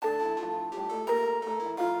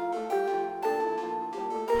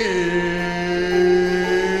It's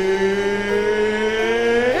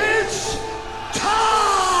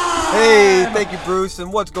time! Hey, thank you, Bruce,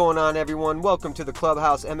 and what's going on, everyone? Welcome to the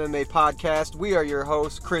Clubhouse MMA podcast. We are your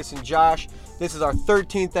hosts, Chris and Josh. This is our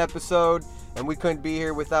 13th episode, and we couldn't be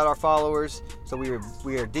here without our followers, so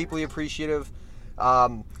we are deeply appreciative.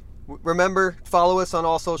 Remember, follow us on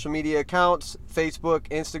all social media accounts, Facebook,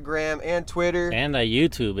 Instagram, and Twitter. And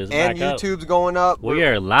YouTube is and back YouTube's going up. We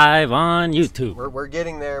are live on YouTube. We're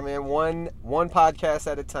getting there, man. One podcast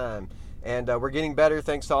at a time, and we're getting better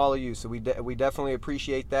thanks to all of you. So we definitely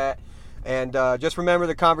appreciate that. And just remember,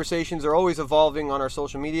 the conversations are always evolving on our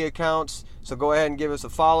social media accounts. So go ahead and give us a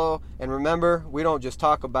follow. And remember, we don't just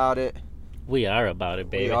talk about it. We are about it,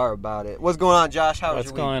 baby. We are about it. What's going on, Josh? How was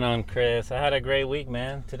your week? What's going on, Chris? I had a great week,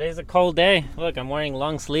 man. Today's a cold day. Look, I'm wearing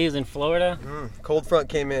long sleeves in Florida. Cold front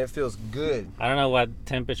came in. It feels good. I don't know what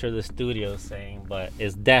temperature the studio is saying, but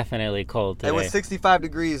it's definitely cold today. It was 65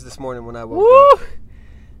 degrees this morning when I woke up.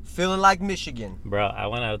 Feeling like Michigan. Bro, I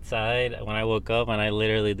went outside when I woke up, and I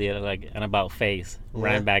literally did like an about face.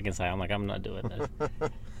 Ran back inside. I'm like, I'm not doing this.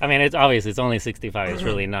 I mean, it's only 65. It's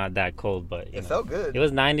really not that cold, but It felt good. It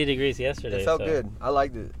was 90 degrees yesterday. It felt good. I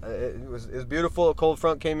liked it. It was beautiful. A cold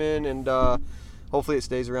front came in, and hopefully it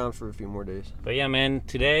stays around for a few more days. But yeah, man,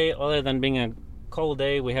 today, other than being a cold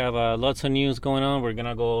day, we have lots of news going on. We're going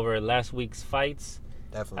to go over last week's fights.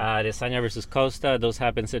 Definitely. Adesanya versus Costa. Those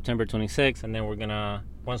happened September 26th. And then we're going to,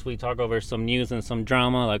 once we talk over some news and some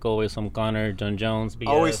drama, like always, some Conor, Jon Jones. BS,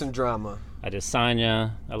 Always some drama.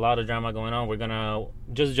 Adesanya, a lot of drama going on. We're going to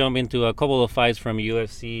just jump into a couple of fights from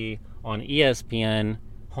UFC on ESPN.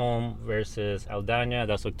 Home versus Aldana.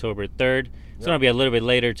 That's October 3rd. It's going to be a little bit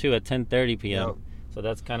later, too, at 10:30 p.m. Yep. So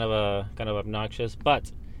that's kind of obnoxious.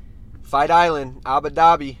 But Fight Island, Abu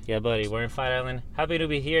Dhabi. yeah, buddy, we're in Fight Island. Happy to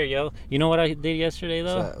be here, yo. You know what I did yesterday,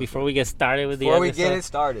 though? What's that? Before we get started with Before the we episode? get it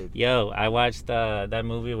started. Yo, I watched that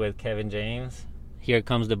movie with Kevin James, Here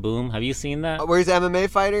Comes the Boom. Have you seen that? Where's the MMA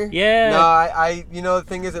fighter? Yeah. No, I the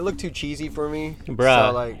thing is, it looked too cheesy for me. Bro,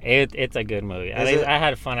 So, like, it's a good movie. I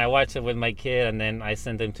had fun. I watched it with my kid, and then I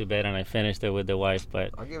sent him to bed, and I finished it with the wife. But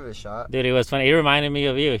I'll give it a shot. dude, it was funny. It reminded me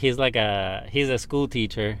of you. He's a school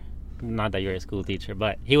teacher. Not that you're a school teacher,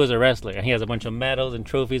 but he was a wrestler, and he has a bunch of medals and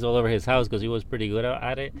trophies all over his house because he was pretty good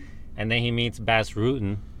at it. And then he meets Bas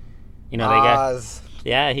Rutten. You know,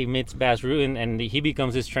 he meets Bas Rutten, and he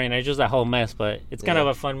becomes his trainer. It's just a whole mess, but it's kind of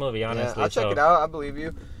a fun movie, honestly. Yeah, I'll check it out. I believe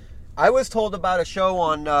you. I was told about a show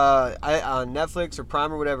on Netflix or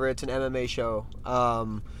Prime or whatever. It's an MMA show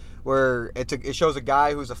where it shows a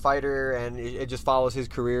guy who's a fighter, and it just follows his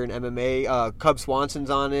career in MMA. Cub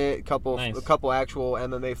Swanson's on it. A couple actual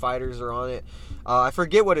MMA fighters are on it. I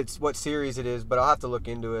forget what series it is, but I'll have to look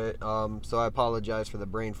into it. So I apologize for the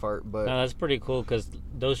brain fart, but no, that's pretty cool because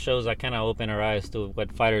those shows that kind of open our eyes to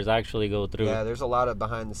what fighters actually go through. Yeah, there's a lot of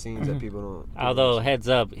behind the scenes that people don't. Although heads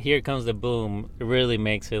up, Here Comes the Boom really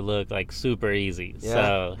makes it look like super easy. Yeah,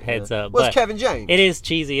 So heads up. Well, but it's Kevin James. it is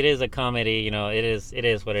cheesy. It is a comedy. You know, it is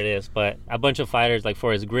what it is. But a bunch of fighters like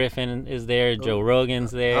Forrest Griffin is there. Joe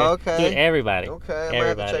Rogan's there. Okay. Dude, everybody. Okay, I might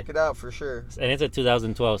have to check it out for sure. And it's a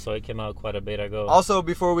 2012, so it came out quite a bit ago. Also,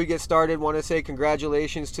 before we get started, want to say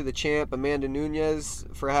congratulations to the champ, Amanda Nunes,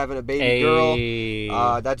 for having a baby girl.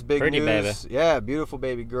 That's big Pretty news. baby. Yeah, beautiful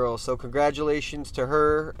baby girl. So congratulations to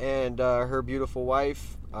her and her beautiful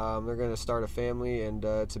wife. They're going to start a family, and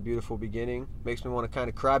it's a beautiful beginning. Makes me want to kind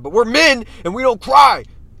of cry, but we're men, and we don't cry.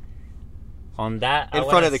 On that, In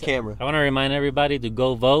front of the camera. I want to remind everybody to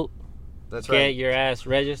go vote. That's right. Get your ass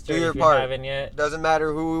registered Do your if you part. haven't yet. Doesn't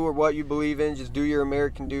matter who or what you believe in. Just do your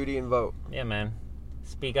American duty and vote. Yeah, man.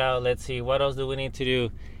 Speak out. Let's see. What else do we need to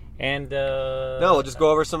do? And No, we'll just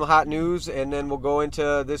go over some hot news, and then we'll go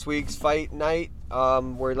into this week's fight night,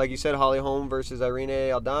 where, like you said, Holly Holm versus Irene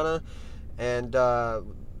Aldana, and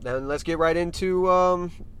then let's get right into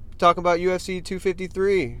talking about UFC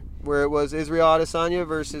 253, where it was Israel Adesanya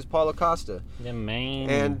versus Paulo Costa. Yeah, man.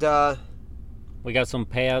 And we got some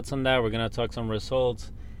payouts on that. We're gonna talk some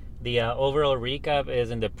results. The overall recap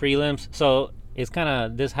is in the prelims. So it's kind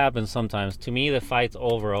of, this happens sometimes. To me, the fights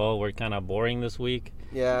overall were kind of boring this week.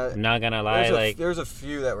 yeah, I'm not gonna lie. there's a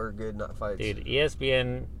few that were good, not fights. Dude,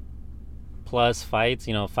 ESPN Plus fights,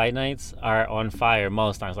 fight nights are on fire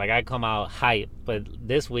most times. Like, I come out hype, but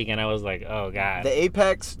this weekend I was like, oh god. The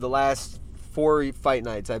Apex, the last 4 fight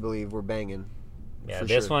nights, I believe, were banging. Yeah,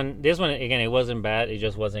 this one again, it wasn't bad. It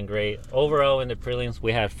just wasn't great. Overall, in the prelims,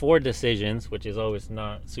 we had 4 decisions, which is always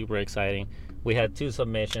not super exciting. We had 2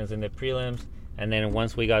 submissions in the prelims, and then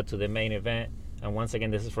once we got to the main event, and once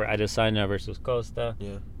again, this is for Adesanya versus Costa.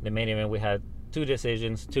 Yeah. The main event, we had 2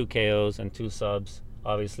 decisions, 2 KOs, and 2 subs.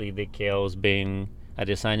 Obviously, the KOs being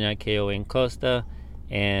Adesanya KOing Costa,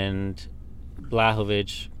 and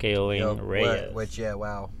Blachowicz KOing Reyes. Which,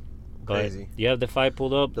 wow. But Crazy. you have the fight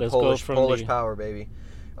pulled up. The Let's Polish, go from Polish power, baby.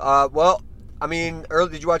 Well, I mean,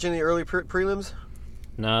 did you watch any early prelims?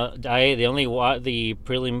 No, the only the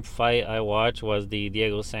prelim fight I watched was the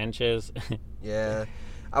Diego Sanchez. Yeah.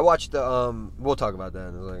 I watched the we'll talk about that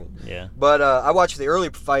in a second. Yeah. But I watched the early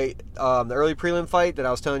fight, the early prelim fight that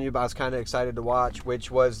I was telling you about. I was kind of excited to watch,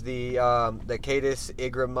 which was the Kadis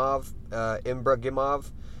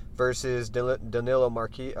Ibragimov versus Danilo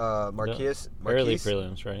Marquez. Early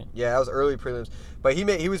prelims, right? Yeah, that was early prelims. But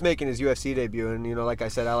he was making his UFC debut, and like I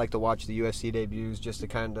said, I like to watch the UFC debuts just to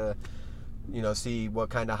kind of see what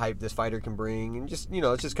kind of hype this fighter can bring, and just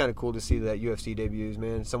it's just kind of cool to see that UFC debuts,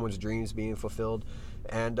 man. Someone's dreams being fulfilled,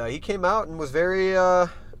 and he came out and was very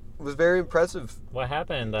impressive. What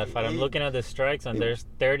happened in that fight? I'm looking at the strikes, and there's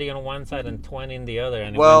 30 on one side and 20 in the other,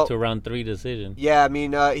 and it went to round 3 decision. Yeah, I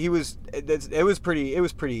mean, it was pretty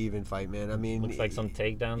even fight, man. I mean, looks like some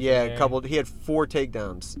takedowns. Yeah, a couple. He had 4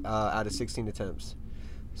 takedowns out of 16 attempts.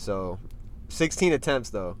 So, 16 attempts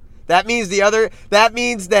though. That means that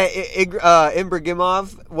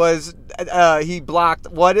Ibragimov was he blocked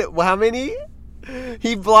how many?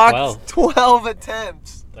 He blocked 12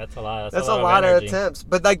 attempts. That's a lot. That's a lot of attempts.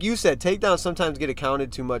 But like you said, takedowns sometimes get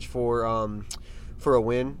accounted too much for a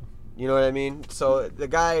win. You know what I mean? So the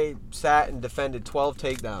guy sat and defended 12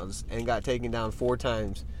 takedowns and got taken down 4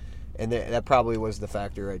 times. And that probably was the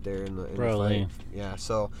factor right there in the fight. Yeah,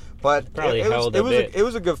 so, but it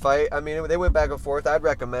was a good fight. I mean, they went back and forth. I'd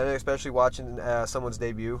recommend it, especially watching someone's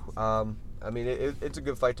debut. I mean, it's a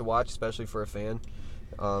good fight to watch, especially for a fan.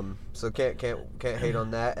 So can't hate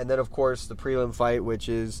on that. And then of course the prelim fight, which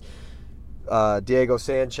is Diego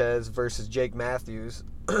Sanchez versus Jake Matthews.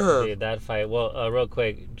 Dude, that fight. Well, real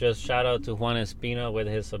quick, just shout out to Juan Espino with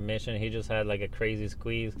his submission. He just had like a crazy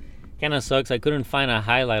squeeze. Kind of sucks. I couldn't find a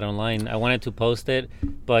highlight online. I wanted to post it,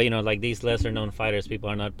 but like these lesser known fighters, people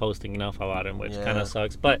are not posting enough about him, which kind of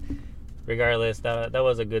sucks. But regardless, that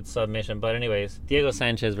was a good submission. But anyways, Diego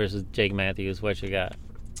Sanchez versus Jake Matthews. What you got?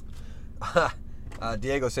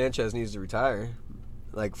 Diego Sanchez needs to retire,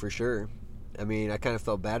 like for sure. I mean, I kind of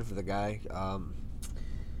felt bad for the guy,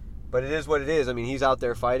 but it is what it is. I mean, he's out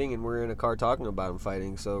there fighting, and we're in a car talking about him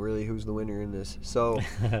fighting. So really, who's the winner in this? So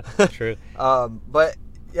true. But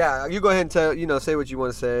yeah, you go ahead and say what you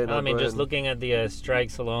want to say. I mean, just looking at the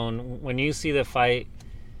strikes alone, when you see the fight,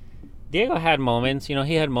 Diego had moments. He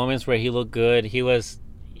had moments where he looked good. He was,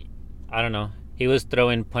 I don't know. He was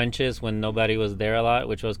throwing punches when nobody was there a lot,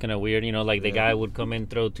 which was kind of weird. Like the guy would come in,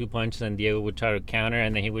 throw 2 punches, and Diego would try to counter,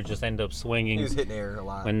 and then he would just end up swinging. He was hitting air a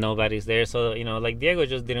lot when nobody's there. So like Diego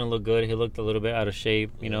just didn't look good. He looked a little bit out of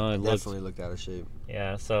shape. He definitely looked out of shape.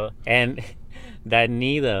 Yeah. So and that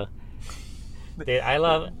knee though. Dude, I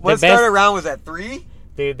love. What started around was at 3?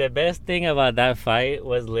 Dude, the best thing about that fight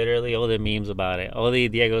was literally all the memes about it. All the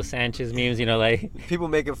Diego Sanchez memes, like... People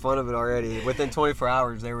making fun of it already. Within 24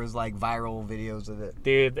 hours, there was, like, viral videos of it.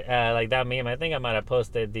 Dude, like that meme, I think I might have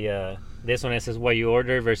posted this one. It says what you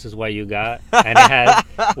ordered versus what you got. And it has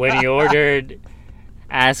when you ordered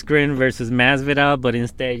Askren versus Masvidal, but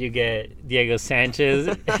instead you get Diego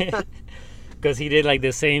Sanchez. Because he did, like,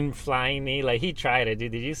 the same flying knee. Like, he tried it,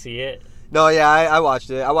 dude. Did you see it? No, yeah, I watched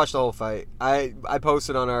it. I watched the whole fight. I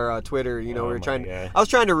posted on our Twitter. We were trying. I was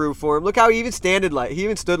trying to root for him. Look how he even stood like him. He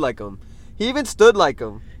even stood like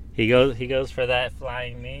him. He goes for that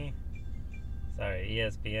flying knee. Sorry,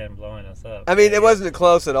 ESPN blowing us up. I mean, it wasn't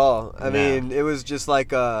close at all. I mean, it was just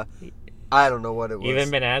like I don't know what it was.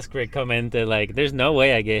 Even Ben Askren commented like, "There's no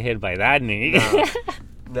way I get hit by that knee."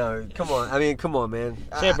 No, come on. I mean, come on, man.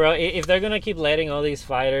 Shit, bro. If they're gonna keep letting all these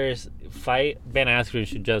fighters fight, Ben Askren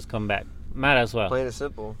should just come back. Might as well. Plain and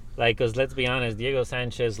simple. Like, because let's be honest, Diego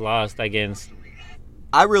Sanchez lost against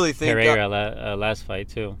I really think Pereira last fight,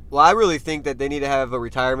 too. Well, I really think that they need to have a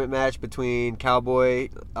retirement match between Cowboy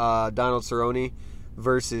Donald Cerrone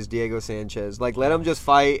versus Diego Sanchez. Like, let them just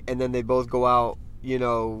fight, and then they both go out,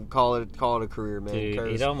 call it a career, man. Dude,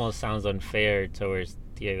 it almost sounds unfair towards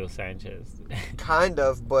Diego Sanchez. Kind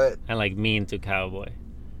of, but... And, like, mean to Cowboy.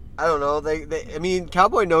 I don't know. I mean,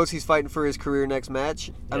 Cowboy knows he's fighting for his career next match.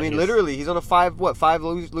 Yeah, I mean, literally, he's on a 5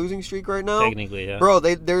 losing streak right now. Technically, yeah. Bro,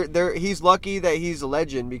 he's lucky that he's a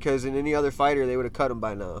legend, because in any other fighter they would have cut him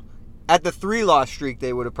by now. At the 3-loss streak,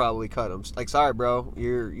 they would have probably cut him. Like, sorry, bro,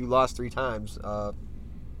 you lost 3 times.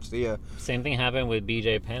 See ya. Same thing happened with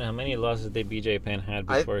BJ Penn. How many losses did BJ Penn had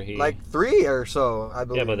before he? Like 3 or so, I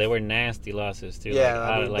believe. Yeah, but they were nasty losses too. Yeah,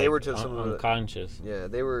 I mean, they were to some unconscious. Yeah,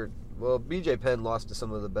 they were. Well, BJ Penn lost to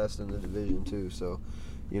some of the best in the division too, so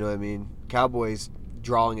you know what I mean. Cowboys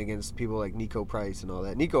drawing against people like Nico Price and all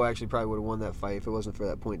that. Nico actually probably would have won that fight if it wasn't for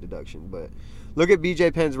that point deduction. But look at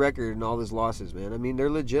BJ Penn's record and all his losses, man. I mean, they're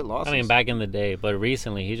legit losses. I mean, back in the day, but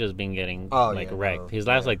recently he's just been getting wrecked. No, His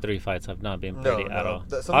last like 3 fights have not been pretty at all.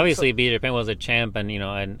 Obviously, BJ Penn was a champ and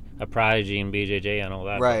and a prodigy in BJJ and all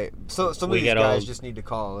that. Right. So some of these guys just need to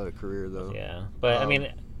call it a career, though. Yeah, but I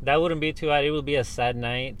mean, that wouldn't be too bad. It would be a sad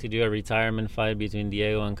night to do a retirement fight between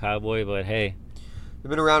Diego and Cowboy, but hey. They've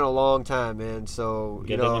been around a long time, man. So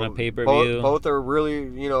get them on a pay-per-view. Both are really,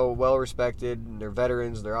 well respected. And they're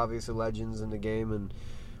veterans. They're obviously legends in the game. And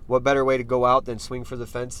what better way to go out than swing for the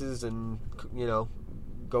fences and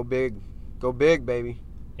go big, baby.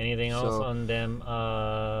 Anything else on them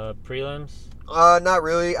prelims? Not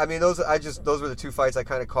really. I mean, those were the 2 fights I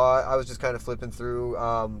kind of caught. I was just kind of flipping through.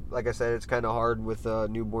 Like I said, it's kind of hard with a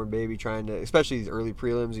newborn baby trying to, especially these early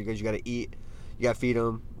prelims, because you got to eat. You got to feed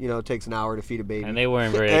them. It takes an hour to feed a baby. And they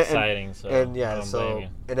weren't very exciting. And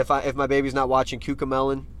if my baby's not watching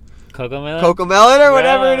Cocomelon or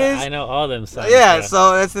whatever it is. I know all them songs. Yeah,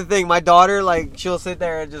 so that's the thing. My daughter, she'll sit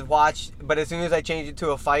there and just watch. But as soon as I change it to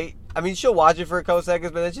a fight, I mean, she'll watch it for a couple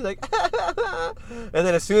seconds, but then she's like, and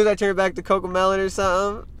then as soon as I turn back to Cocomelon or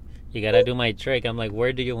something. You got to do my trick. I'm like,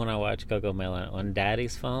 where do you want to watch Cocomelon? On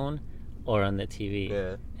Daddy's phone or on the TV?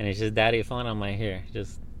 Yeah. And it's just Daddy's phone. I'm like, here,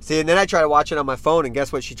 just... See, and then I try to watch it on my phone, and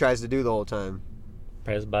guess what she tries to do the whole time?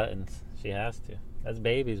 Press buttons. She has to. That's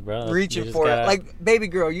babies, bro. Reaching for it. Like, baby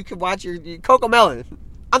girl, you can watch your Cocomelon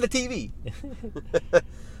on the TV.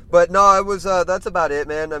 But no, it was. That's about it,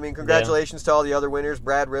 man. I mean, congratulations to all the other winners: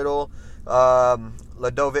 Brad Riddle,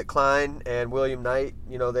 Ladovic Klein, and William Knight.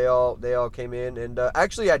 They all came in, and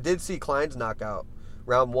actually, I did see Klein's knockout,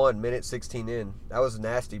 round 1, minute 16 in. That was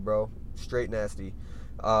nasty, bro. Straight nasty.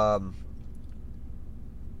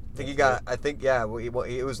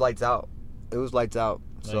 It was lights out. It was lights out.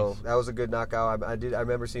 Nice. So that was a good knockout. I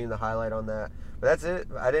remember seeing the highlight on that. But that's it.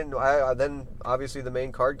 Then obviously the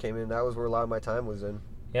main card came in. That was where a lot of my time was in.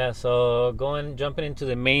 Yeah. So jumping into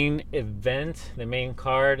the main event, the main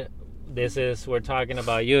card. We're talking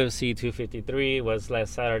about UFC 253. Was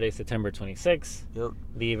last Saturday, September 26th. Yep.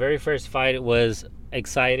 The very first fight was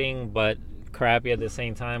exciting, but crappy at the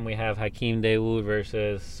same time. We have Hakeem Dawood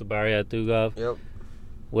versus Subriya Tugov. Yep.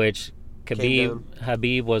 Which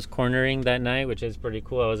Habib was cornering that night, which is pretty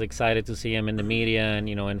cool. I was excited to see him in the media and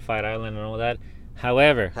in Fight Island and all that.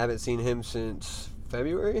 However, haven't seen him since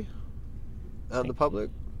February out in the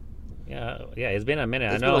public. Yeah, it's been a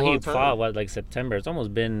minute. I know he fought September. It's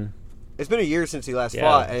almost been. It's been a year since he last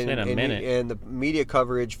fought, it's been a minute. And the media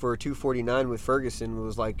coverage for 249 with Ferguson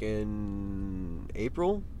was in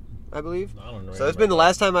April, I believe. I don't remember. So it's been the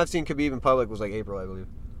last time I've seen Khabib in public was April, I believe.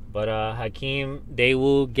 But Hakeem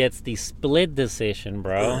Dawood gets the split decision,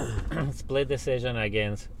 bro. Split decision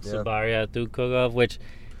against Subriya Tugov, which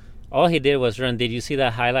all he did was run. Did you see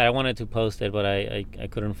that highlight? I wanted to post it, but I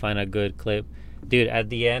couldn't find a good clip. Dude, at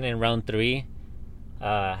the end in round 3,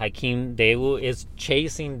 Hakeem Dawood is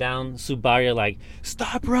chasing down Subriya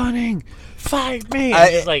stop running, fight me.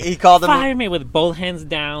 He called him, fight me with both hands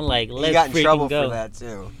down, let's freaking go. He got in trouble for that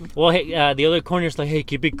too. Well, hey, the other corner's hey,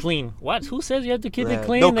 keep it clean. What? Who says you have to keep it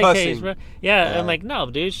clean no in the cussing. case, bro? Yeah, I'm like, no,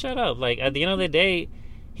 dude, shut up. At the end of the day,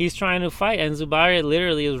 he's trying to fight, and Subriya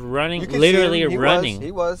literally is running, running. He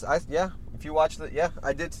was. If you watch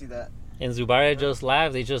I did see that. And Subriya just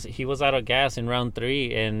laughed. He was out of gas in round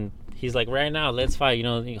 3, and he's like, right now, let's fight. You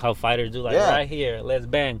know how fighters do, right here, let's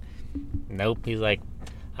bang. Nope. He's like,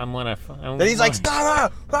 then he's like,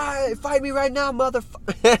 stop! Fight me right now,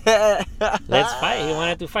 motherfucker. Let's fight. He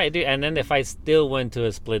wanted to fight, dude. And then the fight still went to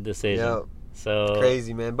a split decision. Yep. So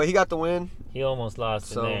crazy, man. But he got the win. He almost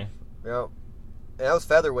lost in there. Yep. And that was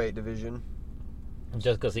featherweight division.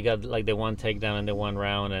 Just because he got the one takedown in the one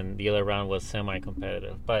round, and the other round was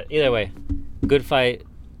semi-competitive. But either way, good fight.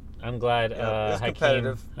 I'm glad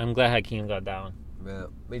Hakeem got down. Yeah,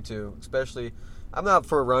 me too. Especially, I'm not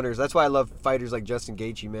for runners. That's why I love fighters like Justin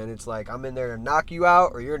Gaethje, man. It's I'm in there to knock you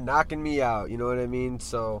out, or you're knocking me out. You know what I mean?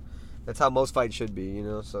 So that's how most fights should be.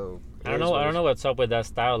 So I don't know what's up with that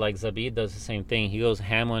style. Zabit does the same thing. He goes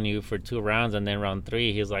ham on you for 2 rounds, and then round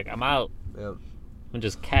 3, he's like, I'm out. Yep. I'm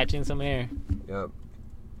just catching some air. Yep.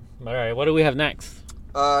 All right, what do we have next?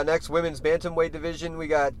 Next, women's bantamweight division, we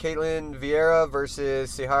got Caitlin Vieira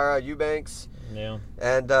versus Sijara Eubanks. Yeah.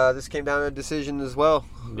 And this came down to a decision as well.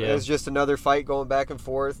 Yeah. It was just another fight going back and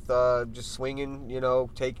forth, just swinging,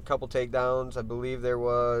 take a couple takedowns. I believe there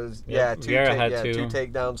was, two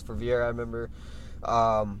takedowns for Vieira, I remember.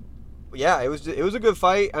 It was a good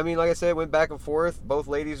fight. I mean, like I said, it went back and forth. Both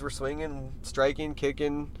ladies were swinging, striking,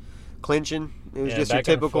 kicking, clinching. It was just your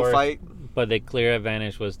typical fight. But the clear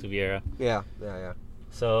advantage was to Vieira. Yeah.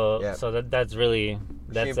 So Yeah. so that's really She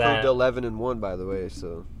that's improved to 11-1, by the way.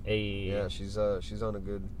 So a yeah, she's on a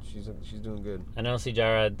good. She's doing good. I know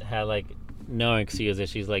Sijara had like no excuses.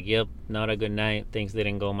 She's like, "Yep, not a good night. Things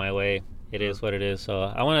didn't go my way. It is what it is." So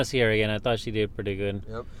I want to see her again. I thought she did pretty good.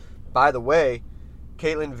 Yep. By the way,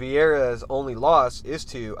 Caitlin Vieira's only loss is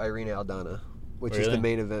to Irina Aldana, which is Really? the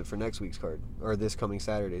main event for next week's card, or this coming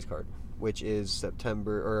Saturday's card, which is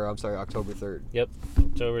October 3rd. Yep,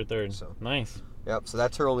 October 3rd. So. Nice. Yep. So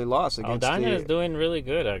that's her only loss against Aldana is doing really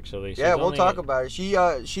good, actually. Yeah, we'll talk about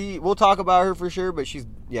it. We'll talk about her for sure, but she's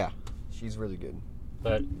really good.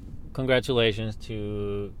 But congratulations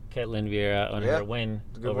to Caitlin Vieira on her win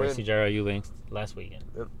a good over win. Sijara Eubanks last weekend.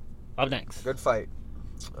 Yep. Up next, Good fight.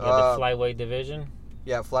 we have the flyweight division.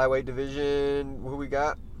 Yeah, flyweight division. Who we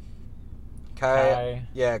got? Kai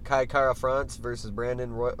Kara France versus Brandon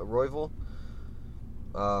Royval.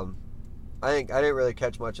 I didn't really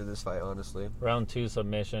catch much of this fight, honestly. Round 2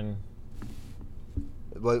 submission.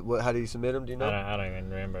 How did you submit him? Do you know? I don't even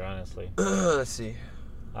remember, honestly. Let's see.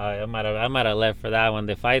 I might have left for that one.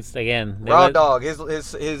 The fights again. Raw Dog.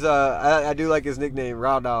 I do like his nickname,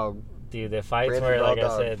 Raw Dog. Dude, the fights Brandon were, like Raw I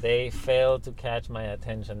Dog. said, they failed to catch my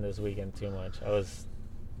attention this weekend too much.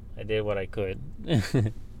 I did what I could.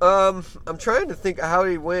 I'm trying to think how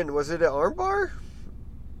he win. Was it an armbar?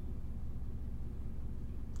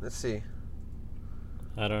 Let's see.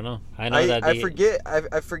 I don't know. I know that I forget.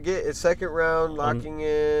 I forget. It's second round, locking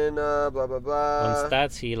in. Blah blah blah. on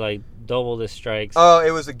stats he like doubled his strikes. Oh,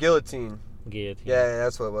 it was a guillotine. Guillotine. Yeah,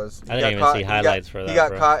 that's what it was. I didn't even see highlights for that. He got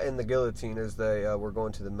bro. caught in the guillotine as they were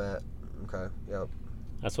going to the mat. Okay. Yep.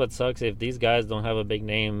 That's what sucks. If these guys don't have a big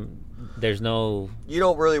name, there's no You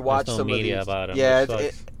don't really watch no some media of these. about 'em. Yeah. It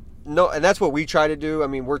sucks. No, and that's what we try to do. I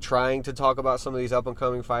mean, we're trying to talk about some of these up and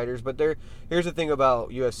coming fighters, but here's the thing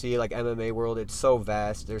about UFC, like MMA world, it's so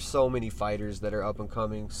vast. There's so many fighters that are up and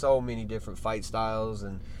coming, so many different fight styles,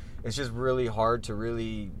 and it's just really hard to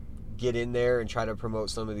really get in there and try to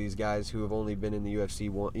promote some of these guys who have only been in the UFC,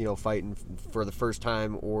 fighting for the first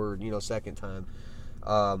time or second time.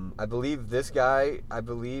 I believe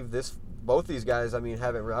both these guys. I mean,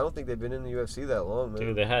 I don't think they've been in the UFC that long,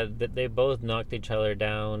 man. Dude, they both knocked each other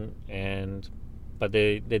down, but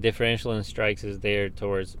the differential in strikes is there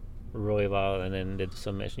towards Royval, and then the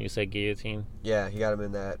submission. You said guillotine. Yeah, he got him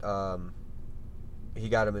in that. He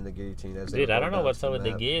got him in the guillotine. Dude, I don't know what's up with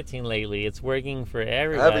the guillotine lately. It's working for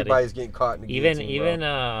everybody. Everybody's getting caught in the guillotine. Even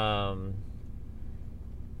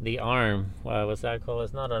the arm. What's that called?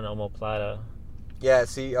 It's not an omoplata. Yeah.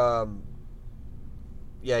 See.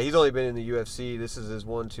 Yeah, he's only been in the UFC. This is his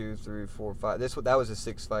 1, 2, 3, 4, 5. That was his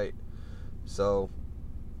 6th fight. So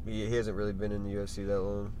he hasn't really been in the UFC that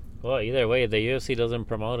long. Well, either way, the UFC doesn't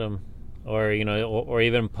promote him, or or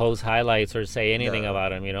even post highlights or say anything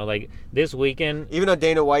about him. Like this weekend. Even on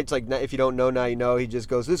Dana White's, like, if you don't know now, you know. He just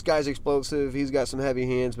goes, "This guy's explosive. He's got some heavy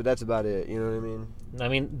hands," but that's about it. You know what I mean? I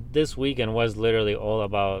mean, this weekend was literally all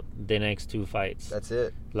about the next 2 fights. That's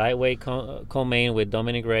it. Lightweight co-main with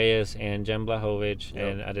Dominic Reyes and Jan Blachowicz, Yep.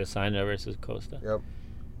 and Adesanya versus Costa.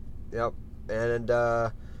 Yep. And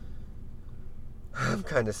I'm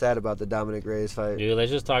kind of sad about the Dominic Reyes fight. Dude,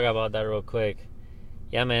 let's just talk about that real quick.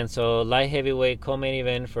 Yeah, man. So light heavyweight co-main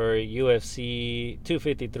event for UFC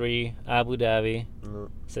 253 Abu Dhabi,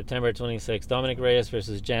 September 26th. Dominic Reyes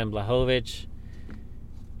versus Jan Blachowicz.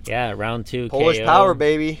 Yeah, round 2. Polish KO. power,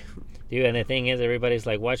 baby. Dude, and the thing is, everybody's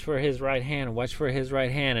like, watch for his right hand,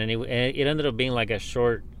 and it ended up being like a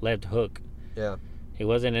short left hook. Yeah. It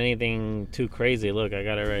wasn't anything too crazy. Look, I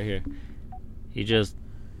got it right here. He just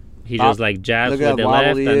like jabs with the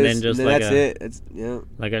left, and then just like that's it. It's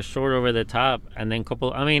like a short over the top, and then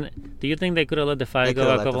couple. I mean, do you think they could have let the fight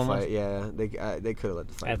go a couple more? Yeah, they could have let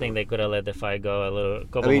the fight. I think they could have let the fight go a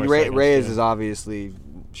couple. I mean, more seconds, Reyes too. is obviously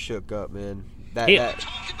shook up, man.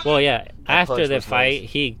 Well, yeah. After punch the was fight,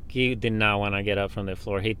 nice. he did not want to get up from the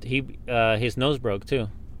floor. His nose broke too.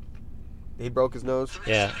 He broke his nose.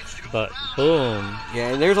 Yeah, but boom.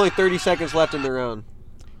 Yeah, and there's only 30 seconds left in the round.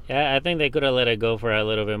 Yeah, I think they could have let it go for a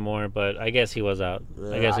little bit more, but I guess he was out.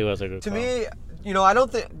 I guess he was a good To call. me, I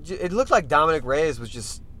don't think it looked like Dominic Reyes was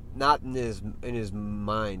just not in his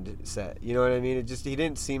mind set. You know what I mean? He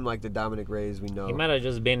didn't seem like the Dominic Reyes we know. He might have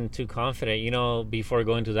just been too confident. Before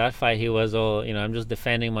going to that fight, he was all, I'm just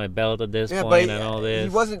defending my belt at this point and all this. He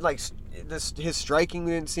wasn't like his striking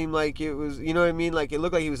didn't seem like it was. You know what I mean? Like it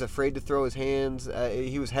looked like he was afraid to throw his hands.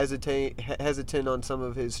 He was hesitant on some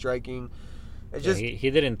of his striking. It Yeah, just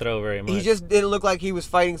he didn't throw very much. he just didn't look like he was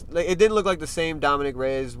fighting. Like, it didn't look like the same Dominic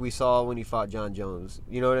Reyes we saw when he fought John Jones.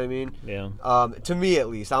 You know what I mean? Yeah. To me at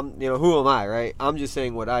least, who am I, right? I'm just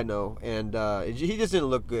saying what I know, and he just didn't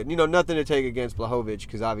look good. Nothing to take against Blachowicz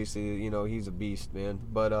because obviously, he's a beast, man.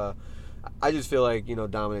 But I just feel like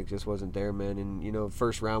Dominic just wasn't there, man. And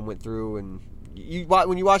first round went through, and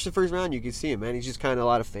when you watch the first round, you can see him, man. He's just kind of a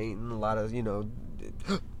lot of feinting, a lot of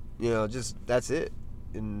just that's it.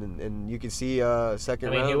 And you can see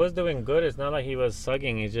second round. He was doing good. It's not like he was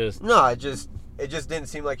sucking. He just it just didn't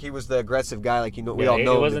seem like he was the aggressive guy like we all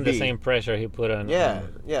know him it wasn't to the be. same pressure he put on. Yeah.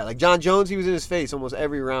 Like John Jones, he was in his face almost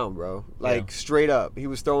every round, bro. Like straight up, he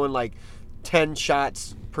was throwing like 10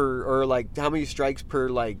 shots per, or like how many strikes per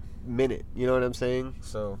like minute. You know what I'm saying?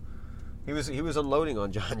 So he was unloading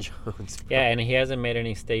on John Jones. Bro. Yeah, and he hasn't made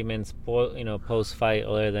any statements, post fight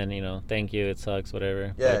other than thank you, it sucks,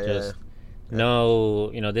 whatever.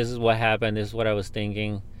 No, this is what happened. This is what I was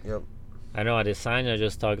thinking. Yep. I know Adesanya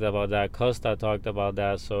just talked about that. Costa talked about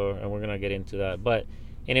that. And we're gonna get into that. But,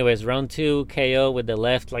 anyways, round 2 KO with the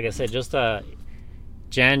left. Like I said, just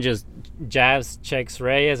Jan just jabs, checks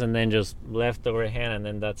Reyes, and then just left overhand, and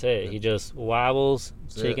then that's it. He just wobbles,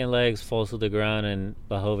 chicken legs, falls to the ground, and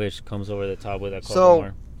Blachowicz comes over the top with a couple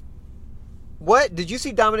more. What did you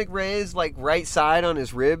see Dominic Reyes like right side on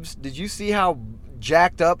his ribs? Did you see how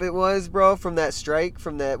jacked up it was, bro, from that strike,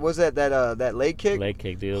 from that that leg kick? Leg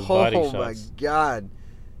kick, dude. Body shots. Oh my god,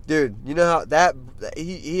 dude! You know how that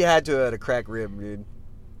he had to have had a cracked rib, dude.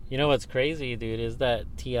 You know what's crazy, dude, is that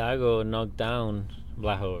Thiago knocked down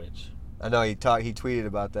Blachowicz. I know he tweeted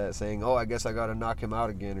about that, saying, "Oh, I guess I got to knock him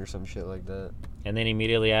out again" or some shit like that. And then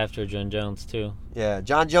immediately after, John Jones too. Yeah,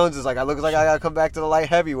 John Jones is like, "I look like I got to come back to the light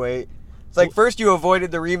heavyweight." It's like first you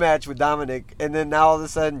avoided the rematch with Dominic, and then now all of a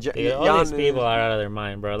sudden, all these people are out of their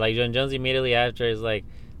mind, bro. Like John Jones immediately after is like,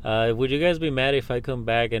 "Would you guys be mad if I come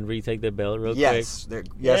back and retake the belt real quick?"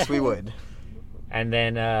 Yes, we would. And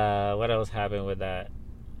then what else happened with that?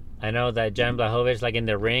 I know that Jan Blachowicz, like in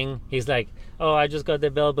the ring, he's like, "Oh, I just got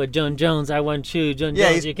the belt, but John Jones, I want you. John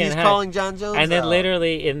Jones, you can't have." He's calling John Jones. And then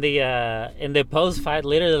literally in the post fight,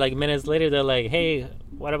 literally like minutes later, they're like, "Hey,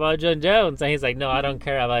 what about John Jones?" And he's like, "No, I don't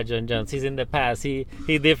care about John Jones. He's in the past. He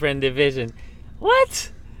different division."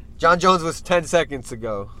 What? John Jones was 10 seconds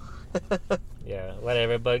ago. Yeah,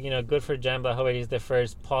 whatever. But good for Jan Blachowicz. He's the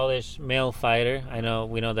first Polish male fighter.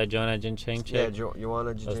 We know that Joanna Jędrzejczyk. Yeah,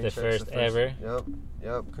 Joanna Jędrzejczyk was the first ever.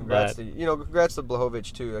 Yep. Congrats to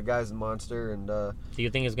Blachowicz too. That guy's a monster. And do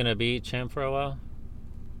you think he's gonna be champ for a while?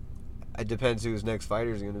 It depends who his next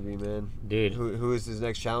fighter is gonna be, man. Dude, who is his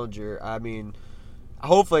next challenger? I mean,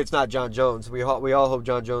 hopefully it's not John Jones. We all hope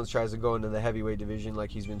John Jones tries to go into the heavyweight division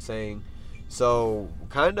like he's been saying. So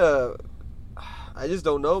kind of. I just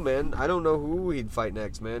don't know, man. I don't know who he'd fight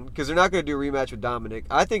next, man. Because they're not going to do a rematch with Dominic.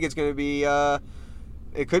 I think it's going to be,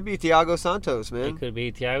 it could be Thiago Santos, man. It could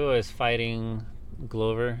be. Thiago is fighting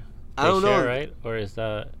Glover. I don't know. Right? Or is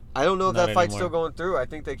that... I don't know if that fight's still going through. I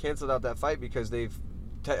think they canceled out that fight because they've...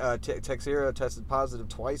 Teixeira tested positive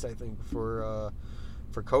twice, I think, for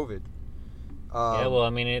COVID. Yeah, well, I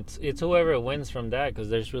mean, it's whoever wins from that because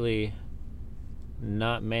there's really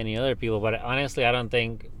not many other people. But honestly, I don't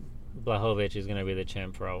think Blachowicz is going to be the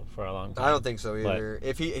champ for a long time. I don't think so either.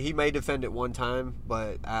 If he may defend it one time,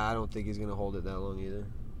 but I don't think he's going to hold it that long either.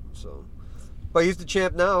 So, but he's the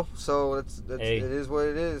champ now, so it is what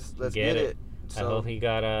it is. Let's get it. So. I hope he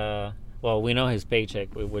got well, we know his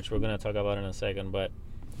paycheck, which we're going to talk about in a second, but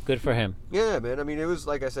good for him. Yeah, man. I mean, it was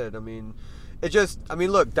like I said. I mean,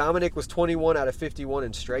 look, Dominic was 21 out of 51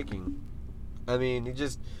 in striking. I mean, he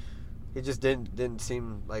just didn't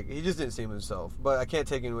seem like he just didn't seem himself. But I can't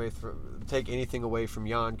take anything away from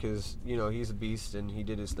Jan because he's a beast and he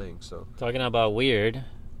did his thing. So talking about weird,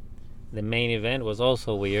 the main event was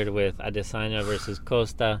also weird with Adesanya versus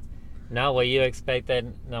Costa. Not what you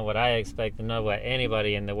expected, not what I expected, not what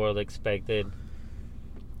anybody in the world expected.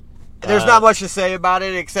 There's not much to say about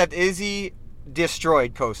it except Izzy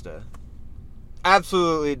destroyed Costa.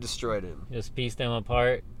 Absolutely destroyed him. Just pieced them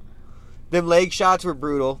apart. Them leg shots were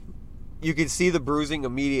brutal. You could see the bruising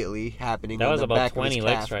immediately happening. That on was the about back 20 of his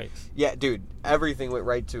leg calf. strikes. Yeah, dude, everything went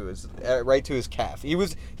right to his calf. He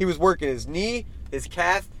was working his knee, his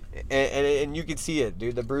calf, and you could see it,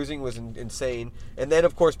 dude. The bruising was insane. And then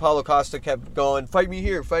of course Paulo Costa kept going, "Fight me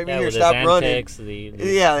here, stop running."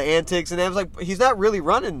 Yeah, the antics, and I was like, he's not really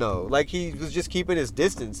running though. Like he was just keeping his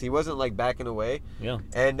distance. He wasn't like backing away. Yeah.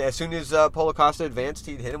 And as soon as Paulo Costa advanced,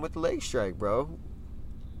 he'd hit him with the leg strike, bro.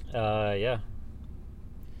 Yeah.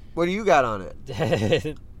 What do you got on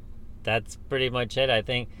it? That's pretty much it. I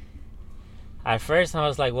think at first I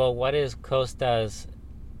was like, well, what is Costa's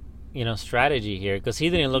strategy here, because he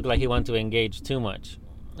didn't look like he wanted to engage too much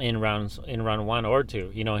in round 1 or 2.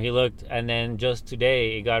 He looked, and then just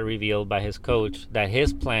today it got revealed by his coach that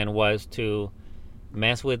his plan was to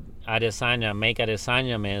mess with Adesanya, make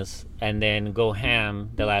Adesanya miss, and then go ham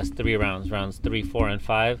the last 3 rounds 3, 4, and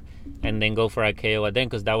 5, and then go for a KO at then,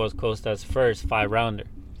 because that was Costa's first 5-rounder.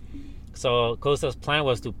 So Costa's plan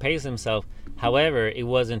was to pace himself. However, it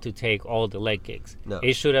wasn't to take all the leg kicks. No.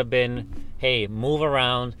 It should have been, hey, move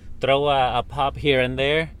around, throw a pop here and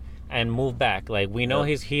there, and move back. Like, we know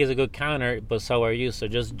he is a good counter, but so are you. So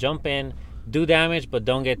just jump in, do damage, but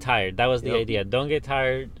don't get tired. That was the idea. Don't get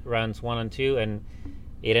tired rounds 1 and 2, and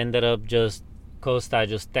it ended up just Costa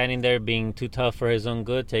just standing there being too tough for his own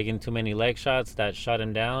good, taking too many leg shots that shut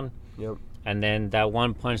him down. Yep. And then that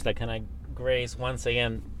one punch that kind of grazed once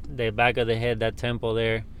again the back of the head, that temple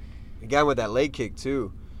there. Again with that leg kick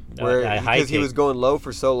too, because he was going low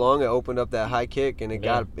for so long, it opened up that high kick and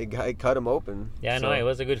it cut him open. Yeah, so. No, it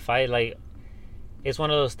was a good fight. Like, it's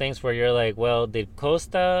one of those things where you're like, well, did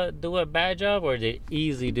Costa do a bad job or did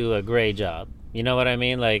Easy do a great job? You know what I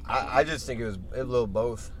mean? Like, I just think it was a little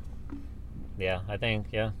both. Yeah, I think,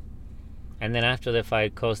 yeah. And then after the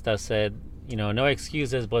fight, Costa said, no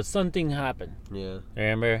excuses, but something happened. Yeah.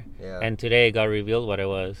 Remember? Yeah. And today it got revealed what it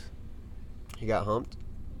was. He got humped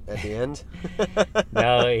at the end?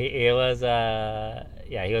 No, he was,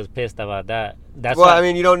 he was pissed about that. That's well, why, I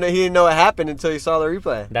mean, he didn't know it happened until he saw the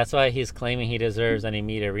replay. That's why he's claiming he deserves an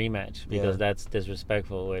immediate rematch, because that's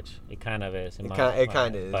disrespectful, which it kind of is. It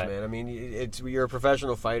kind of is, man. I mean, you're a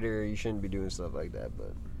professional fighter. You shouldn't be doing stuff like that.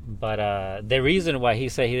 But the reason why he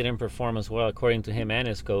said he didn't perform as well, according to him and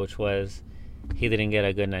his coach, was he didn't get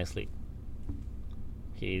a good night's sleep.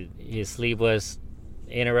 His sleep was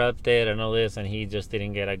interrupted and all this, and he just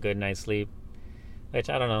didn't get a good night's sleep. Which,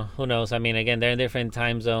 I don't know. Who knows? I mean, again, they're in different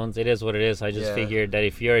time zones. It is what it is. I just figured that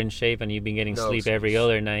if you're in shape and you've been getting sleep every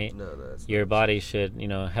other night, your body should,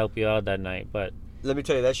 help you out that night. But let me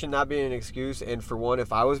tell you, that should not be an excuse. And for one,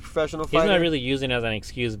 if I was a professional fighter... He's not really using it as an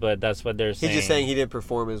excuse, but that's what they're saying. He's just saying he didn't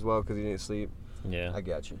perform as well because he didn't sleep. Yeah. I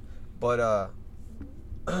got you. But,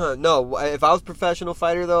 no, if I was a professional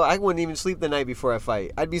fighter, though, I wouldn't even sleep the night before I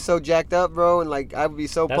fight. I'd be so jacked up, bro, and, like, I would be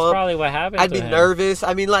so pumped. That's probably what happened I'd be nervous.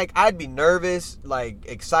 I mean, like, I'd be nervous, like,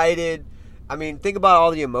 excited. I mean, think about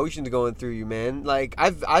all the emotions going through you, man. Like,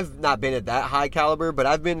 I've not been at that high caliber, but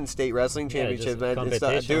I've been in state wrestling championships, man. And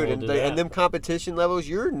stuff, dude, and them competition levels,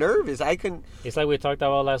 you're nervous. It's like we talked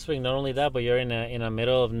about last week. Not only that, but you're in the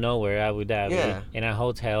middle of nowhere, Abu Dhabi, in a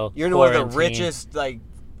hotel. You're in one of the richest,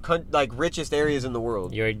 richest areas in the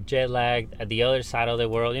world. You're jet lagged at the other side of the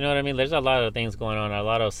world. You know what I mean? There's a lot of things going on, a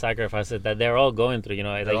lot of sacrifices that they're all going through.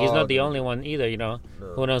 Like, he's not the only one either. No.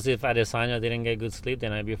 Who knows if Adesanya didn't get good sleep the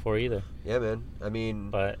night before either? Yeah, man. I mean,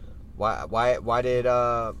 but why did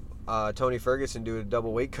Tony Ferguson do a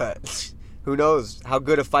double weight cut? Who knows? How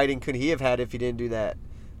good a fighting could he have had if he didn't do that?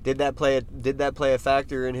 Did that play a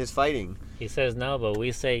factor in his fighting? He says no, but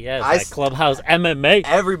we say yes. Clubhouse MMA.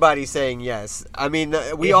 Everybody's saying yes. I mean,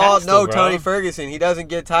 we all know Tony Ferguson. He doesn't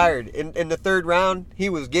get tired. In the third round, he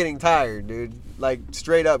was getting tired, dude. Like,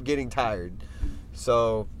 straight up getting tired.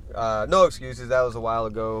 So, no excuses. That was a while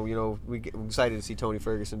ago. We're excited to see Tony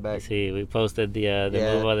Ferguson back. We posted the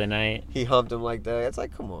move of the night. He humped him like that. It's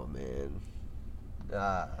like, come on, man.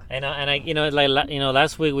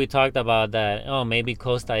 Last week we talked about that. Oh, maybe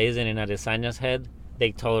Costa isn't in Adesanya's head.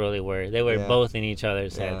 They totally were. They were both in each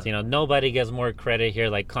other's heads. Nobody gets more credit here,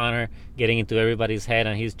 like Conor getting into everybody's head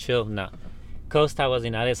and he's chill. No, Costa was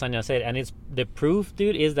in Adesanya's head, and it's the proof,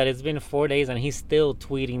 dude, is that it's been 4 days and he's still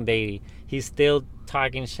tweeting daily. He's still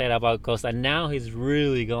talking shit about Costa. Now he's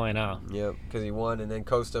really going off. Yeah, because he won, and then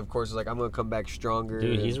Costa, of course, is like, I'm going to come back stronger.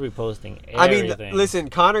 Dude, he's reposting everything. I mean, listen,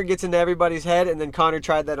 Conor gets into everybody's head, and then Conor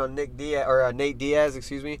tried that on Nate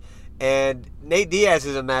Diaz, and Nate Diaz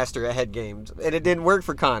is a master at head games, and it didn't work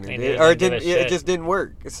for Conor. It just didn't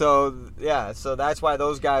work. So, so that's why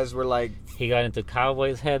those guys were like... He got into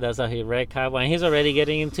Cowboy's head. That's how he read Cowboy, and he's already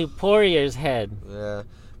getting into Poirier's head. Yeah.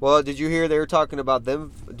 Well, did you hear they were talking about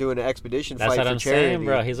them doing an expedition fight for charity? That's what I'm saying,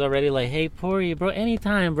 bro. He's already like, hey, Poirier, bro,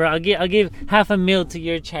 anytime, bro. I'll give $500,000 to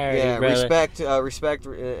your charity, yeah, brother. Respect. Yeah,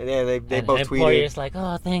 they both tweeted. And Poirier's like,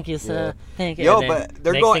 oh, thank you, sir. Yeah. Thank you. Yo, but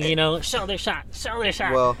they're next going... thing you know, shoulder shot.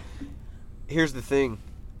 Well, here's the thing.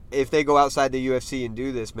 If they go outside the UFC and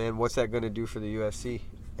do this, man, what's that going to do for the UFC?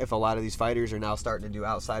 If a lot of these fighters are now starting to do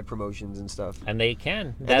outside promotions and stuff. And they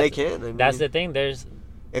can. They can. That's the thing.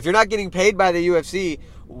 If you're not getting paid by the UFC,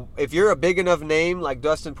 if you're a big enough name like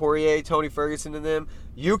Dustin Poirier, Tony Ferguson and them,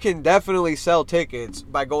 you can definitely sell tickets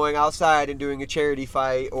by going outside and doing a charity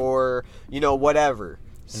fight or, whatever.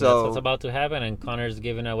 That's So what's about to happen, and Conor's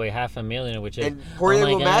giving away $500,000, which is and Poirier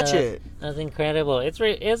will match it. That's incredible. Is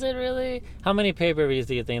it really? How many pay-per-views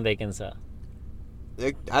do you think they can sell?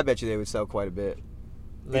 I bet you they would sell quite a bit,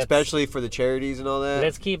 especially for the charities and all that.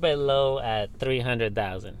 Let's keep it low at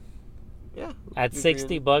 300,000. Yeah, At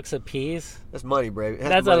 $60 a piece. that's money, bro.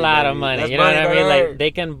 That's a lot of money. That's You know what I mean? brother. Like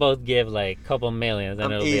they can both give like a couple millions,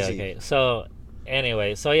 and it'll be easy. okay. So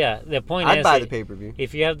anyway, yeah, the point I'd is, buy the pay-per-view.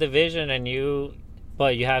 if you have the vision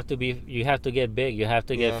but you have to get big, you have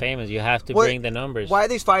to get famous, you have to bring the numbers. Why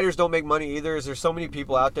these fighters don't make money either is there's so many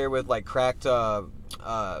people out there with like cracked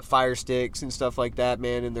fire sticks and stuff like that,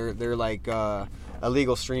 man, and they're like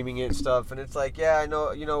illegal streaming it and stuff, and it's like, yeah, I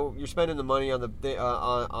know, you're spending the money on the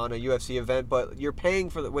on a UFC event, but you're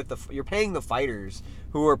paying you're paying the fighters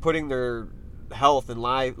who are putting their health and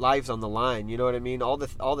lives on the line. You know what I mean? All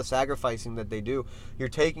the sacrificing that they do, you're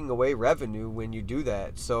taking away revenue when you do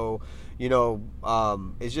that. So,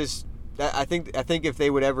 it's just I think if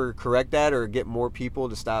they would ever correct that or get more people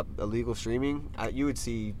to stop illegal streaming, you would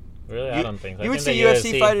see. Really, I don't think so. You would see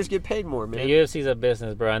UFC fighters get paid more, man. The UFC's a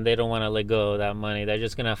business, bro, and they don't want to let go of that money. They're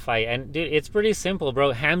just gonna fight. And dude, it's pretty simple,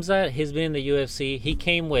 bro. Hamza, he's been in the UFC. He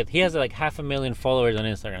has like 500,000 followers on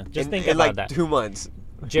Instagram. Just think about like that. 2 months.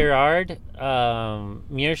 Gerard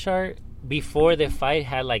Mearshart, before the fight,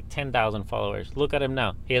 had like 10,000 followers. Look at him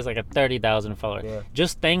now. He has like a 30,000 followers. Yeah.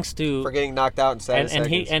 Just thanks to For getting knocked out in 7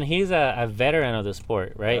 seconds. and he's a veteran of the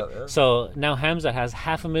sport, right? Yeah. So now Hamza has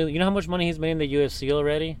 500,000. You know how much money he's made in the UFC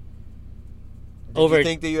already? Do you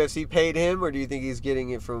think the UFC paid him, or do you think he's getting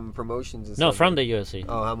it from promotions? And No, stuff? from the UFC.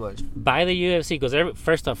 Oh, how much? By the UFC, because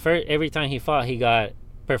every time he fought, he got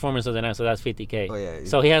performance of the night, so that's 50K. Oh, yeah.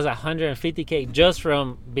 So he has 150K just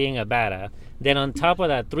from being a badass. Then on top of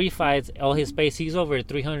that, 3 fights, all his pay, he's over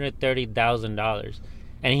 $330,000,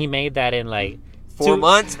 and he made that in like 4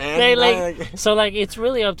 months, man. So it's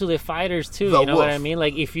really up to the fighters too. You know what I mean?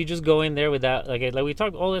 Like if you just go in there with that, like we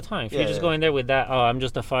talk all the time. If you just go in there with that, oh, I'm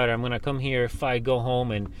just a fighter. I'm gonna come here, fight, go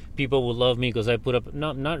home, and people will love me because I put up.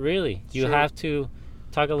 No, not really. You have to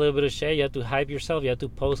talk a little bit of shit. You have to hype yourself. You have to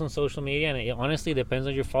post on social media, and it honestly depends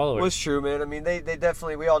on your followers. Well, it's true, man. I mean, they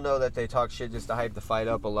definitely. We all know that they talk shit just to hype the fight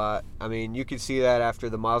up a lot. I mean, you could see that after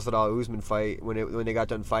the Masvidal Usman fight when they got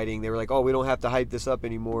done fighting, they were like, "Oh, we don't have to hype this up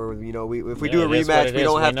anymore." If we do a rematch, we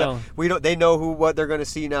don't have to. We don't. They know what they're gonna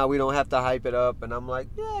see now. We don't have to hype it up. And I'm like,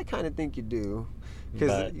 yeah, I kind of think you do,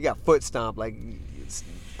 because you got foot stomp like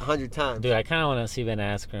 100 times. Dude, I kind of want to see Ben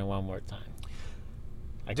Askren one more time.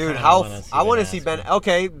 Dude, I want to see Ben.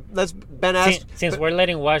 Okay, let's Ben Askren. Since we're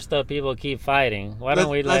letting washed up people keep fighting, why don't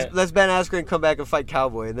we let's Ben Askren come back and fight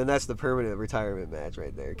Cowboy, and then that's the permanent retirement match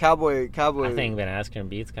right there. Cowboy. I think Ben Askren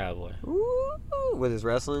beats Cowboy. Ooh, with his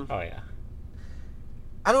wrestling. Oh yeah.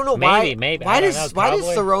 I don't know maybe. Why does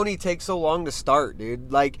Cerrone take so long to start,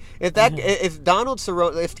 dude? Like if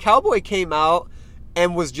Cowboy came out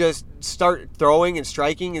and was just start throwing and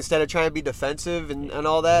striking instead of trying to be defensive and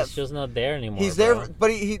all that. He's just not there anymore. He's there,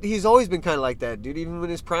 but he's always been kind of like that, dude. Even in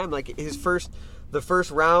his prime, like the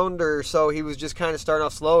first round or so, he was just kind of starting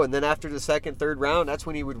off slow, and then after the second, third round, that's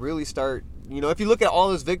when he would really start. If you look at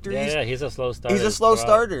all his victories, he's a slow starter. He's a slow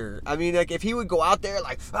starter. I mean, like if he would go out there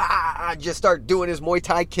like just start doing his Muay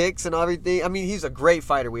Thai kicks and everything. I mean, he's a great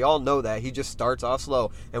fighter. We all know that. He just starts off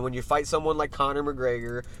slow. And when you fight someone like Conor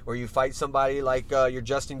McGregor, or you fight somebody like your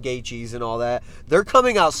Justin Gaethjes and all that, they're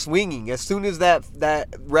coming out swinging as soon as that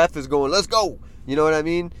ref is going, let's go. You know what I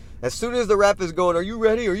mean? As soon as the ref is going, are you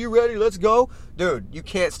ready? Are you ready? Let's go. Dude, you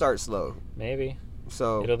can't start slow. Maybe.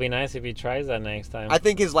 So it'll be nice if he tries that next time. I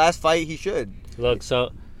think his last fight, he should. Look,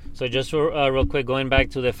 so just real quick, going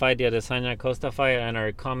back to the fight, the Adesanya Costa fight, and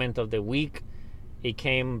our comment of the week, it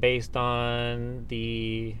came based on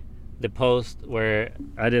the post where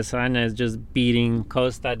Adesanya is just beating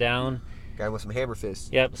Costa down. Guy with some hammer fists.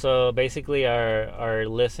 Yep. So basically, our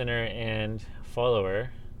listener and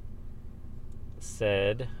follower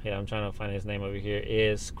said, I'm trying to find his name over here,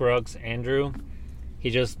 is Scruggs Andrew. He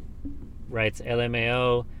just writes,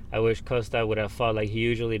 LMAO, I wish Costa would have fought like he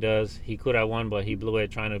usually does. He could have won, but he blew it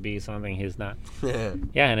trying to be something he's not. Yeah,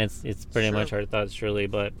 and it's pretty much our thoughts, truly.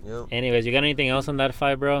 But anyways, you got anything else on that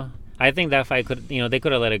fight, bro? I think that fight they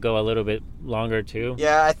could have let it go a little bit longer too.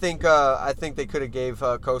 Yeah, I think they could have gave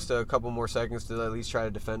Costa a couple more seconds to at least try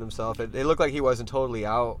to defend himself. It looked like he wasn't totally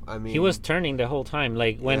out. I mean, he was turning the whole time.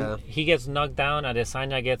 Like when he gets knocked down,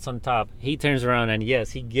 Adesanya gets on top. He turns around and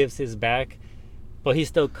yes, he gives his back, but he's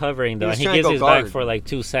still covering though, and he gives his back for like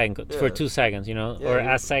 2 seconds, for 2 seconds, or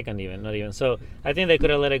a second even, not even. So I think they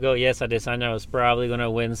could have let it go. Yes, Adesanya was probably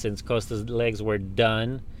gonna win since Costa's legs were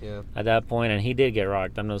done at that point, and he did get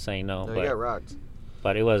rocked. I'm not saying no, but he got rocked.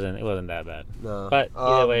 but it wasn't that bad. No. But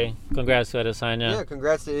either way, congrats to Adesanya. Yeah,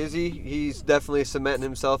 congrats to Izzy. He's definitely cementing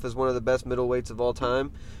himself as one of the best middleweights of all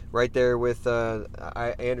time, right there with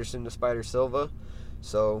Anderson the Spider Silva.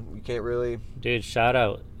 So you can't really. Dude, shout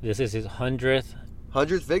out! This is his 100th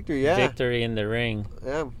victory. Yeah. victory in the ring.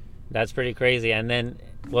 Yeah. That's pretty crazy. And then,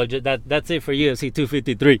 well, that's it for UFC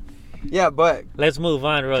 253. Yeah, but Let's move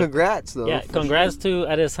on, bro. congrats though. Yeah, congrats to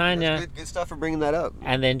Adesanya. That's good stuff for bringing that up.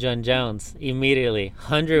 And then John Jones immediately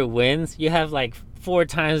 100 wins. You have like 4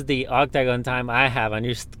 times the octagon time I have, and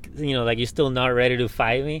you're still not ready to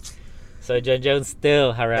fight me. So John Jones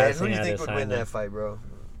still Man, harassing who do you think Adesanya. would win that fight, bro?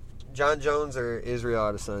 John Jones or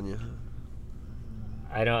Israel Adesanya?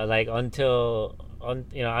 I don't like I'm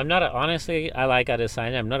not honestly. I like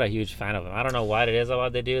Adesanya. I'm not a huge fan of him. I don't know what it is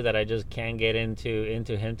about the dude that I just can't get into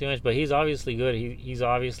him too much. But he's obviously good. He's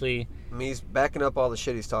obviously. I mean, he's backing up all the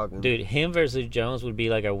shit he's talking. Dude, him versus Jones would be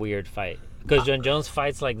like a weird fight because John Jones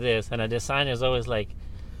fights like this, and Adesanya is always like,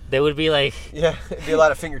 they would be like. Yeah, it'd be a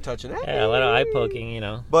lot of finger touching. Yeah, a lot of eye poking,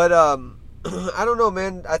 But I don't know,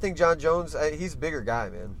 man. I think John Jones, he's a bigger guy,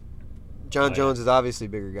 man. John Jones is obviously a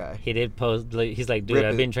bigger guy. He did post. Like, he's like, dude, Rip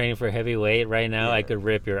I've it. been training for heavyweight. Right now, Yeah. I could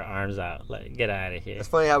rip your arms out. Like, get out of here. It's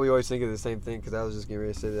funny how we always think of the same thing because I was just getting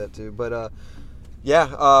ready to say that too. But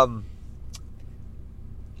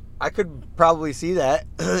I could probably see that.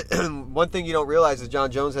 One thing you don't realize is John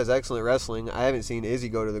Jones has excellent wrestling. I haven't seen Izzy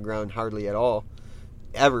go to the ground hardly at all,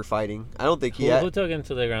 ever fighting. I don't think he Who took him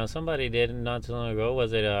to the ground? Somebody did not too long ago.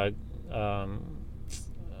 Was it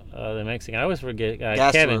the Mexican? I always forget.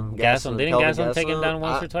 Kevin Gastelum. Didn't Kelvin Gastelum take him Gastelum. down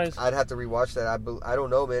once or twice? I'd have to rewatch that. I don't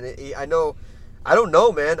know, man. I don't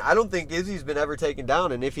know, man. I don't think Izzy's been ever taken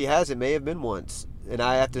down, and if he has, it may have been once. And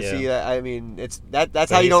I have to see that. I mean, that's But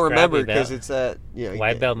how you he's don't remember scrappy because belt. it's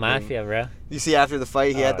White belt mafia, bro. You see, after the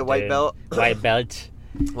fight, he had the white dude. belt. White belt.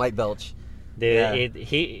 White belch. Dude, Yeah.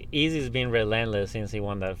 Easy's been relentless since he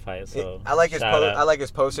won that fight. So I like his shout out. I like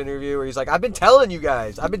his post interview where he's like, "I've been telling you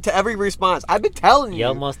guys. Every response. I've been telling you. You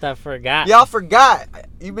almost have forgot. Y'all forgot.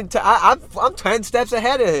 You've been. I'm 10 steps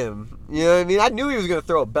ahead of him. You know what I mean? I knew he was gonna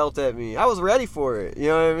throw a belt at me. I was ready for it. You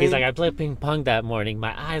know what I mean? He's like, I played ping pong that morning.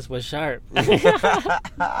 My eyes were sharp. He's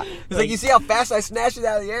like, you see how fast I snatched it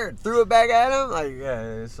out of the air and threw it back at him? Like,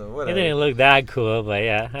 yeah. So It whatever. didn't look that cool, but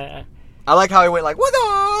yeah. I like how he went like, "What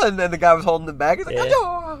the?" And then the guy was holding him back. He's like, Yeah.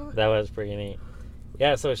 "What the?" That was pretty neat.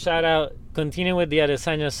 Yeah, so shout out. Continuing with the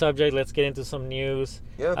Adesanya subject, let's get into some news.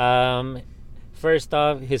 Yeah. First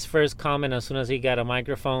off, his first comment as soon as he got a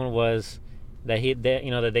microphone was that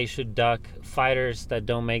that they should duck fighters that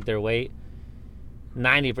don't make their weight.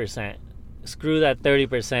 90%. Screw that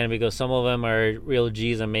 30% because some of them are real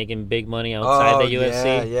G's and making big money outside the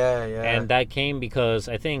UFC. Yeah. And that came because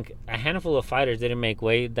I think a handful of fighters didn't make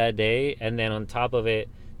weight that day, and then on top of it,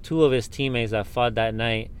 2 of his teammates that fought that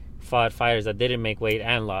night fought fighters that didn't make weight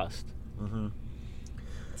and lost. Mm-hmm.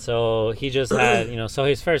 So he just had, so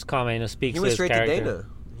his first comment speaks He to went his straight character. to Dana.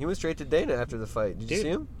 He went straight to Dana after the fight. Did you see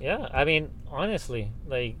him? Yeah, I mean, honestly,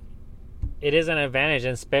 like, it is an advantage,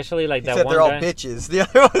 and especially like He that said one they're all guy. bitches. The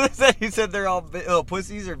other one said he said they're all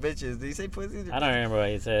pussies or bitches. Did he say pussies? Or I don't remember what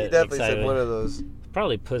he said. He definitely exactly. said one of those.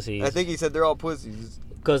 Probably pussies. I think he said they're all pussies.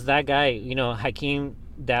 Because that guy, Hakeem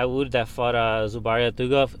Dawood that fought Zubaria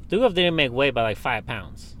Tugov didn't make weight by like 5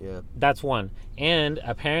 pounds. Yeah. That's one. And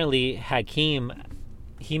apparently Hakeem,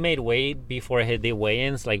 he made weight before he did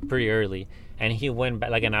weigh-ins like pretty early. And he went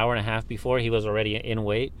back like an hour and a half before he was already in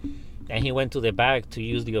weight. And he went to the back to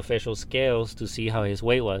use the official scales to see how his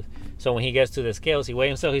weight was. So when he gets to the scales, he weighs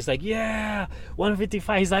himself. He's like, yeah,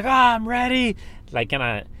 155. He's like, I'm ready. Like,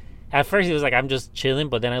 at first he was like, I'm just chilling.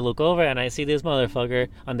 But then I look over and I see this motherfucker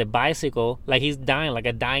on the bicycle. Like, he's dying, like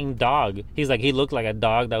a dying dog. He's like, he looked like a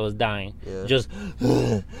dog that was dying. Yeah. Just,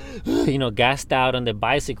 gassed out on the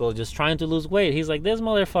bicycle, just trying to lose weight. He's like, this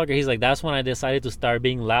motherfucker. He's like, that's when I decided to start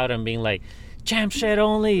being loud and being like, champ shit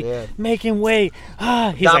only, making weight.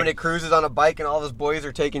 He's Dominic Cruz is on a bike and all of his boys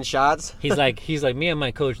are taking shots. He's like, me and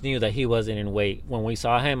my coach knew that he wasn't in weight when we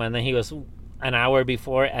saw him, and then he was an hour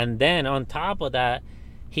before, and then on top of that,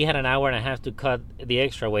 he had an hour and a half to cut the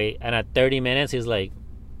extra weight, and at 30 minutes, he's like,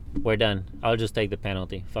 we're done. I'll just take the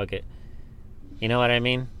penalty. Fuck it. You know what I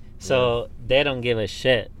mean? So they don't give a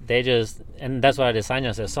shit. They just, and that's what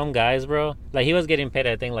Adesanya says. Some guys, bro, like he was getting paid,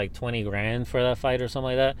 I think, like 20 grand for that fight or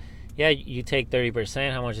something like that. Yeah, you take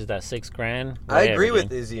 30%. How much is that? 6 grand? I agree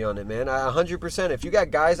with Izzy on it, man. 100%. If you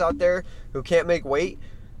got guys out there who can't make weight,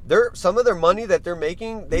 some of their money that they're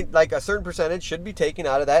making, they like a certain percentage should be taken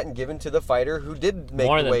out of that and given to the fighter who did make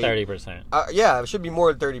more than weight. 30%. Yeah, it should be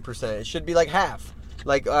more than 30%. It should be like half.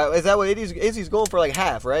 Like, is that what Izzy's going for? Like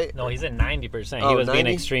half, right? No, he's at 90%. Oh, he was 90?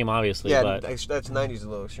 being extreme, obviously. Yeah, but that's 90's a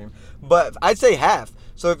little extreme. But I'd say half.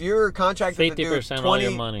 So if you're contracted to do 50% 20, all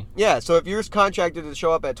your money. Yeah, so if you're contracted to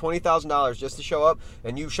show up at $20,000 just to show up,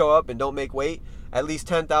 and you show up and don't make weight, at least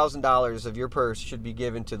 $10,000 of your purse should be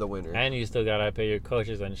given to the winner. And you still gotta pay your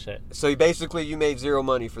coaches and shit. So you made zero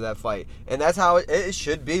money for that fight, and that's how it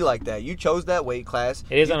should be like that. You chose that weight class.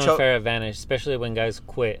 It is You an unfair advantage, especially when guys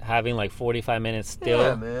quit having like 45 minutes still.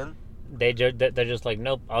 Yeah, man. They're just like,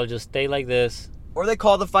 nope, I'll just stay like this. Or they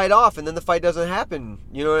call the fight off, and then the fight doesn't happen.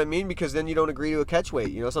 You know what I mean? Because then you don't agree to a catch weight.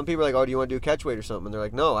 You know, some people are like, oh, do you want to do a catch weight or something? And they're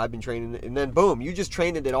like, no, I've been training. And then, boom, you just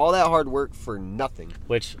trained and did all that hard work for nothing.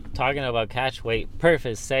 Which, talking about catch weight,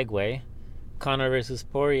 perfect segue. Conor versus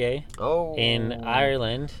Poirier in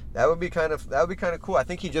Ireland. That would be kind of cool. I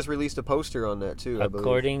think he just released a poster on that too.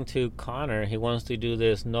 According to Conor, he wants to do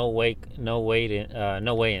this no weigh-ins. No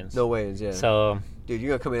weigh-ins, yeah. So, dude, you're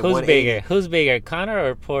gonna come in. Who's 180. bigger? Who's bigger, Conor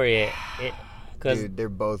or Poirier? Dude, they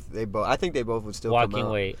both. I think they both would still walking come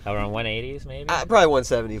out. weight around 180s, maybe. Probably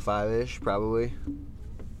 175ish, probably.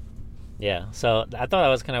 Yeah. So I thought that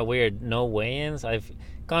was kind of weird. No weigh-ins.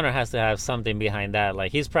 Conor has to have something behind that.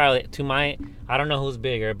 Like he's probably I don't know who's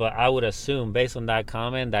bigger, but I would assume based on that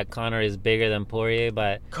comment that Conor is bigger than Poirier.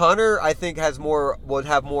 But Conor, I think, would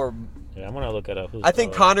have more. Yeah, I'm gonna look it up. I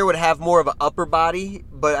think Conor would have more of an upper body,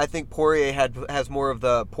 but I think Poirier has more of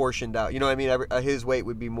the portioned out. You know what I mean? His weight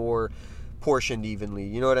would be more portioned evenly.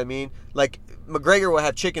 You know what I mean? Like McGregor will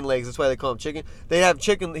have chicken legs. That's why they call him chicken.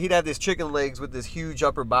 He'd have this chicken legs with this huge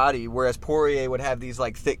upper body, whereas Poirier would have these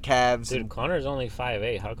like thick calves. Dude, Conor's only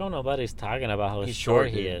 5'8". How come nobody's talking about how short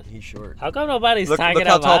he is? He's short. How come nobody's talking look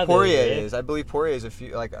about how tall Poirier this, is? I believe Poirier is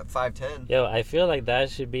 5'10". Yo, I feel like that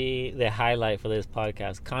should be the highlight for this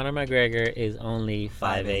podcast. Conor McGregor is only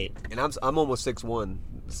 5'8". And I'm almost 6'1".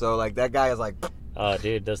 So like that guy is like. Oh,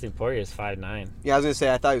 dude, Dustin Poirier is 5'9". Yeah, I was gonna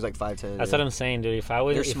say I thought he was like 5'10". That's what I'm saying, dude.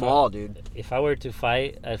 They're small, dude. If I were to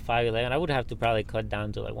fight at 5'11", I would have to probably cut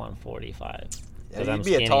down to like 145. Yeah, you'd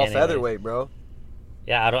be a tall featherweight, bro.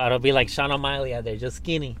 Yeah, I don't be like Sean O'Malley out there, just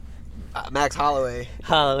skinny. Max Holloway.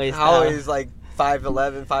 Holloway's like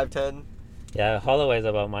 5'11", 5'10". Yeah, Holloway's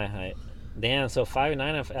about my height. Damn, so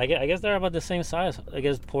 5'9". I guess they're about the same size. I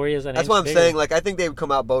guess Poirier's an inch That's what I'm bigger. saying. Like I think they would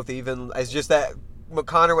come out both even. It's just that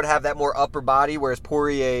Conor would have that more upper body, whereas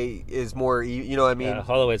Poirier is more. You know what I mean? Yeah,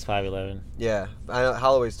 Holloway's 5'11". Yeah, I know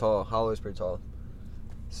Holloway's tall. Holloway's pretty tall.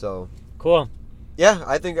 So cool. Yeah,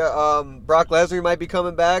 I think Brock Lesnar might be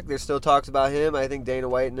coming back. There's still talks about him. I think Dana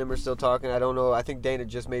White and them are still talking. I don't know. I think Dana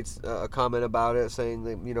just made a comment about it, saying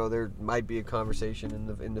that there might be a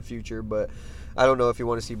conversation in the future, but I don't know if you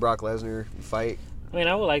want to see Brock Lesnar fight. I mean,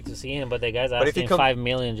 I would like to see him, but the guy's asking $5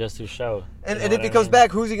 million just to show. And if he comes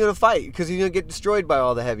back, who's he going to fight? Because he's going to get destroyed by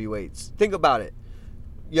all the heavyweights. Think about it.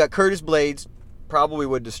 You got Curtis Blades, probably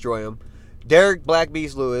would destroy him. Derek Black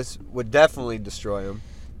Beast Lewis would definitely destroy him.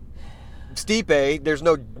 Stipe, there's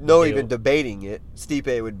no even debating it.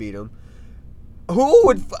 Stipe would beat him.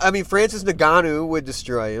 Francis Ngannou would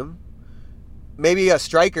destroy him. Maybe a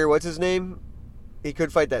striker. What's his name? He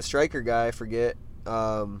could fight that striker guy. I forget.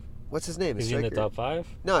 What's his name? Is he in the top 5?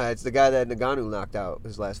 No, it's the guy that Ngannou knocked out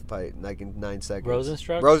his last fight, like in 9 seconds.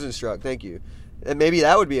 Rosenstruck, thank you. And maybe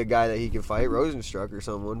that would be a guy that he could fight, Rosenstruck or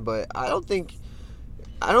someone. But I don't think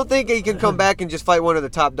he can come back and just fight one of the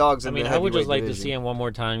top dogs in the heavyweight I would just like division. to see him one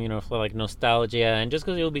more time, for like nostalgia, and just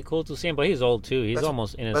because it would be cool to see him. But he's old too. He's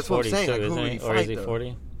almost in his 40s too, isn't he? Or is he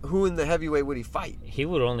 40? Who in the heavyweight would he fight? He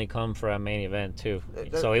would only come for a main event too.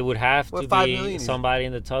 So it would have to be somebody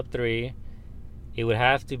in the top 3. It would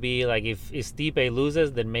have to be like if Stipe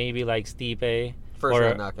loses, then maybe like Stipe first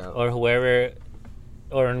round knockout, or whoever,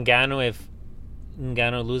 or Ngannou if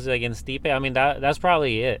Ngannou loses against Stipe. I mean that's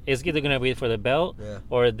probably it. It's either gonna be for the belt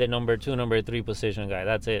or the number 2, number 3 position guy.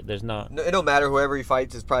 That's it. There's not. It don't matter. Whoever he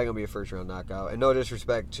fights is probably gonna be a first round knockout. And no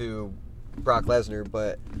disrespect to Brock Lesnar,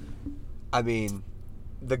 but I mean,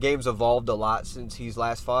 the game's evolved a lot since he's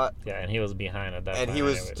last fought. Yeah, and he was behind at that time. And he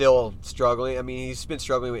was still struggling. I mean, he's been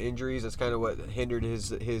struggling with injuries. That's kind of what hindered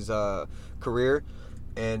his career.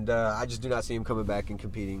 And I just do not see him coming back and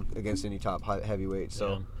competing against any top heavyweight. So.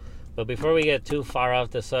 Yeah. But before we get too far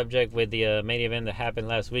off the subject with the main event that happened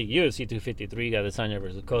last week, UFC 253, got Adesanya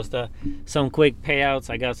versus Costa. Some quick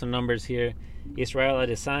payouts. I got some numbers here. Israel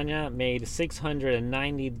Adesanya made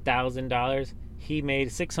 $690,000. He made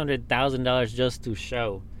 $600,000 just to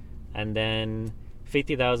show, and then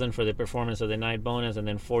 $50,000 for the performance of the night bonus, and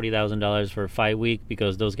then $40,000 for fight week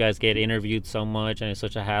because those guys get interviewed so much and it's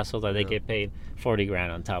such a hassle that they get paid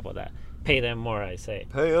 $40,000 on top of that. Pay them more, I say.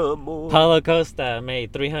 Pay them more. Paulo Costa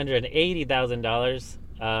made $380,000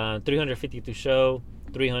 $350 to show,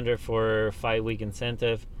 $300 for 5-week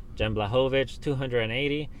incentive. Jan Blachowicz,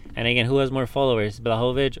 $280. And again, who has more followers,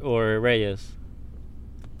 Blachowicz or Reyes?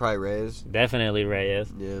 Probably Reyes. Definitely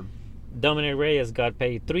Reyes. Yeah. Dominic Reyes got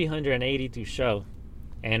paid $380 to show,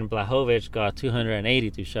 and Blachowicz got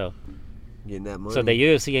 $280 to show. Getting that money. So the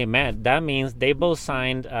UFC ain't mad. That means they both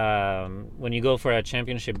signed. When you go for a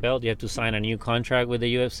championship belt, you have to sign a new contract with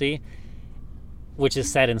the UFC, which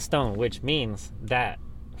is set in stone. Which means that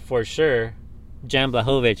for sure, Jan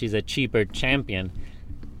Blachowicz is a cheaper champion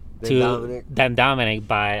than Dominic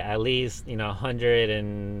by at least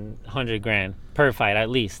 100 grand per fight at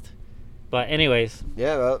least. But anyways,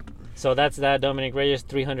 yeah. Well, so that's that. Dominic Reyes,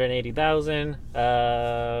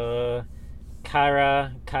 $380,000.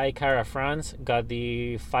 Kai Kara France got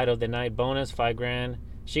the fight of the night bonus, $5 grand.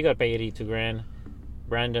 She got paid $82 grand.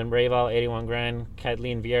 Brandon Braval, $81 grand.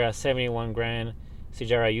 Kathleen Vieira, $71 grand.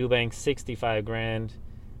 Sijara Eubanks, $65 grand.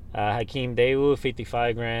 Hakeem Daewoo,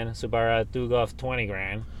 $55 grand. Subara Dugov, $20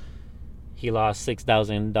 grand. He lost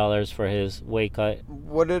 $6,000 for his weight cut.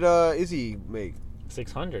 What did Izzy make?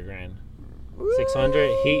 600 grand.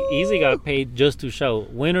 600. He easily got paid just to show.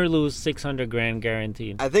 Win or lose, 600 grand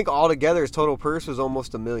guaranteed. I think altogether his total purse was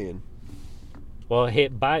almost $1 million. Well,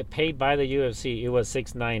 paid by the UFC, it was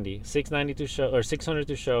 690 to show, or 600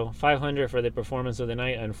 to show, 500 for the performance of the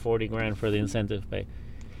night, and 40 grand for the incentive pay.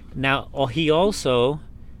 Now he also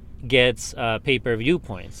gets pay-per-view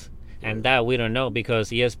points. And that we don't know because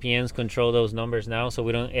ESPN's control those numbers now, so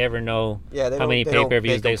we don't ever know how many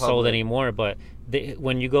pay-per-views they sold anymore. But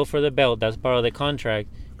when you go for the belt, that's part of the contract.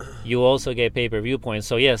 You also get pay-per-view points.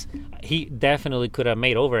 So yes, he definitely could have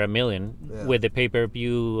made over $1 million with the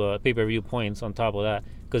pay-per-view points on top of that.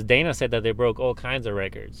 Because Dana said that they broke all kinds of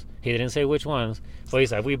records. He didn't say which ones. But he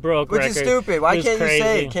said we broke records. Which is stupid. Why can't you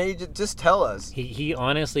say it? Can't you just tell us? He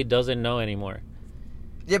honestly doesn't know anymore.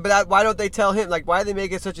 Yeah, but why don't they tell him? Like, why do they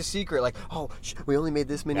make it such a secret? Like, we only made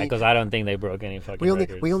this many. Because I don't think they broke any fucking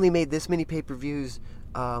records. We only made this many pay-per-views,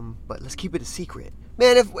 but let's keep it a secret.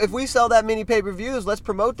 Man, if we sell that many pay-per-views, let's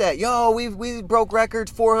promote that. Yo, we broke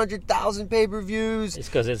records, 400,000 pay-per-views. It's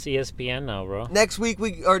because it's ESPN now, bro. Next week,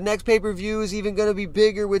 our next pay-per-view is even going to be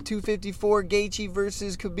bigger with 254 Gaethje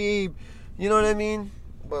versus Khabib. You know what I mean?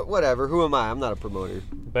 But whatever. Who am I? I'm not a promoter.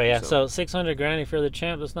 But yeah, so 600 grand if you're the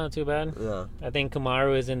champ, that's not too bad. Yeah. I think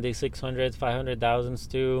Kamaru is in the 600s, 500,000s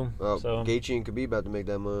too. Well, so Gaethje and Khabib about to make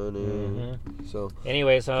that money. Mm-hmm. So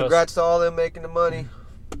anyway, congrats to all them making the money.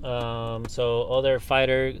 So other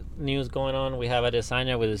fighter news going on. We have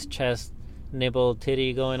Adesanya with his chest, nipple,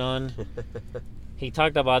 titty going on. He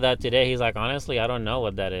talked about that today. He's like, honestly, I don't know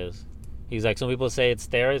what that is. He's like, some people say it's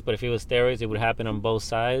steroids, but if it was steroids, it would happen on both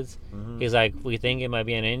sides. Mm-hmm. He's like, we think it might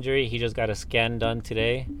be an injury. He just got a scan done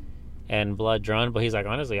today and blood drawn. But he's like,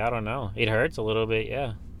 honestly, I don't know. It hurts a little bit,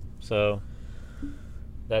 yeah. So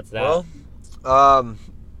that's that. Well,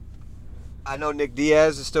 I know Nick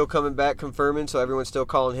Diaz is still coming back, confirming, so everyone's still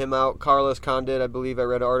calling him out. Carlos Condit, I believe I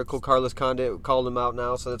read an article. Carlos Condit called him out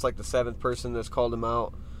now, so that's like the 7th person that's called him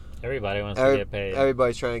out. Everybody wants to get paid.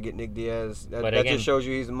 Everybody's trying to get Nick Diaz. That just shows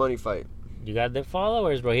you he's a money fight. You got the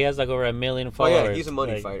followers, bro. He has like over 1 million followers. Oh, yeah, he's a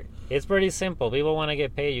money fighter. It's pretty simple. People want to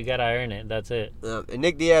get paid. You got to earn it. That's it. And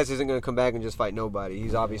Nick Diaz isn't going to come back and just fight nobody.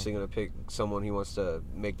 He's obviously going to pick someone he wants to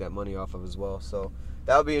make that money off of as well. So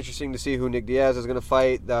that would be interesting to see who Nick Diaz is going to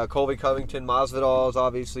fight. Colby Covington, Masvidal is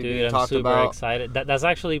obviously being talked about. I'm super excited. That's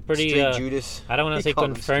actually pretty... Straight Judas. I don't want to say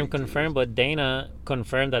confirmed, but Dana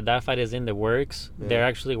confirmed that fight is in the works. Yeah. They're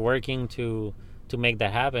actually working to make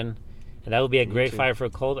that happen. And that would be a great fight for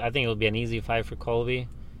Colby. I think it would be an easy fight for Colby.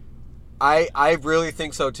 I really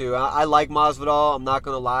think so, too. I like Masvidal. I'm not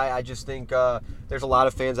going to lie. I just think there's a lot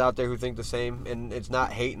of fans out there who think the same. And it's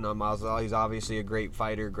not hating on Masvidal. He's obviously a great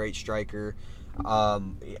fighter, great striker.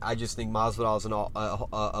 I just think Masvidal is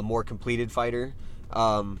a more completed fighter.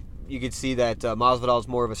 You could see that Masvidal is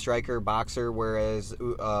more of a striker, boxer, whereas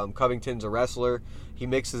Covington's a wrestler. He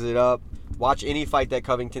mixes it up. Watch any fight that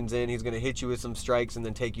Covington's in. He's going to hit you with some strikes and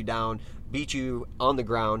then take you down, beat you on the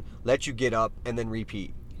ground, let you get up, and then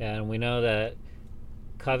repeat. Yeah, and we know that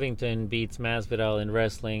Covington beats Masvidal in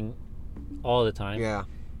wrestling all the time. Yeah.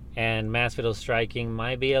 And Masvidal's striking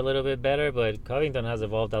might be a little bit better, but Covington has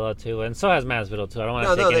evolved a lot too, and so has Masvidal too. I don't want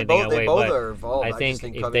to take anything away, they both but are evolved. I think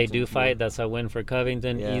if they do fight, that's a win for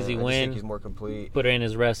Covington. Yeah, easy win. I think he's more complete. Put it in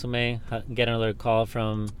his resume. Get another call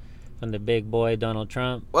from the big boy Donald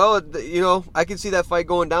Trump. Well, I can see that fight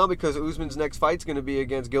going down because Usman's next fight's going to be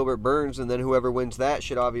against Gilbert Burns, and then whoever wins that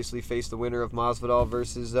should obviously face the winner of Masvidal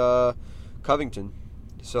versus Covington.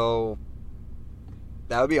 So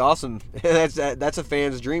that would be awesome. That's a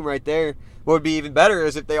fan's dream right there. What would be even better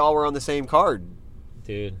is if they all were on the same card.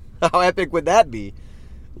 Dude. How epic would that be?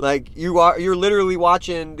 Like you're literally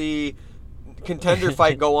watching the contender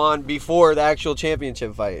fight go on before the actual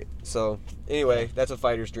championship fight. So anyway, that's a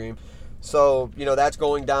fighter's dream. So that's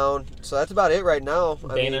going down. So that's about it right now.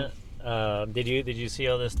 Dana, did you see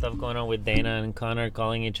all this stuff going on with Dana and Conor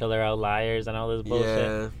calling each other out liars and all this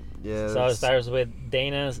bullshit? Yeah. So it starts with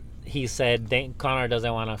Dana. He said Conor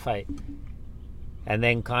doesn't want to fight, and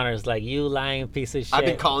then Conor's like, "You lying piece of shit." I've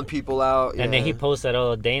been calling people out. And then he posted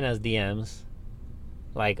all of Dana's DMs,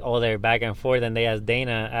 like all their back and forth. And they asked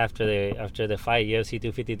Dana after the fight, UFC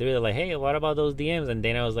 253. They're like, "Hey, what about those DMs?" And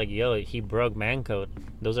Dana was like, "Yo, he broke man code.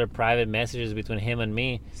 Those are private messages between him and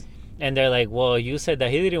me." And they're like, "Well, you said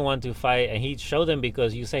that he didn't want to fight, and he showed them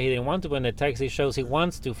because you said he didn't want to, but in the text he shows he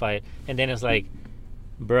wants to fight." And then it's like,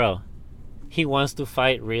 bro, he wants to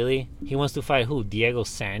fight, really? He wants to fight who? Diego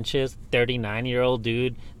Sanchez, 39-year-old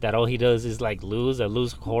dude that all he does is like lose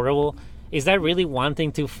horrible? Is that really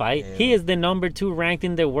wanting to fight? Yeah. He is the number 2 ranked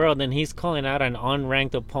in the world, and he's calling out an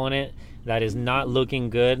unranked opponent that is not looking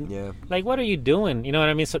good. Yeah. Like, what are you doing? You know what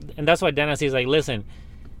I mean? So, and that's why Dennis is like, listen,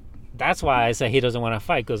 that's why I said he doesn't want to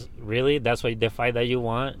fight, because really, that's what the fight that you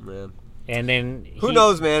want. Man. And then who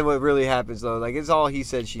knows, man, what really happens, though. Like, it's all he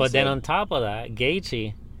said, she said. But then on top of that,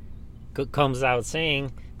 Gaethje comes out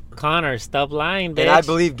saying, Conor, stop lying, bitch. And I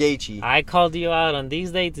believe Gaethje. I called you out on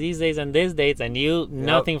these dates, and these dates, and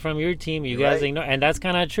nothing from your team. You guys ignore. And that's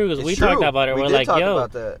kind of true, because we talked about it. We're like, yo,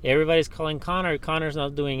 everybody's calling Conor. Conor's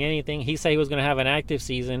not doing anything. He said he was going to have an active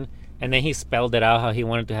season, and then he spelled it out how he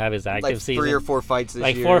wanted to have his active season. 3 or 4 fights this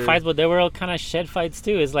year. Like 4 fights, but they were all kind of shed fights,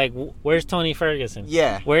 too. It's like, where's Tony Ferguson?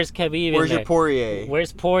 Yeah. Where's Khabib Where's in there? your Poirier?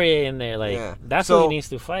 Where's Poirier in there? Like, that's who he needs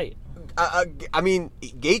to fight. I mean,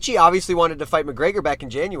 Gaethje obviously wanted to fight McGregor back in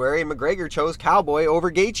January, and McGregor chose Cowboy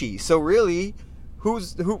over Gaethje. So really,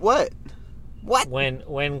 what?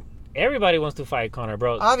 When everybody wants to fight Conor,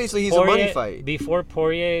 bro. Obviously, he's a money fight. Before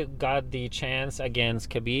Poirier got the chance against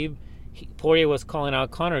Khabib, Poirier was calling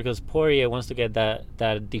out Conor because Poirier wants to get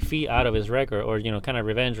that defeat out of his record, or kind of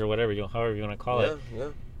revenge or whatever, however you want to call it.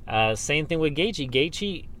 Yeah. Same thing with Gaethje.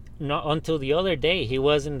 Gaethje, not until the other day, he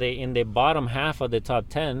was in the bottom half of the top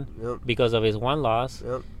 10 because of his one loss.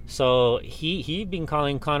 Yep. So he been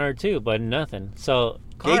calling Conor too, but nothing. So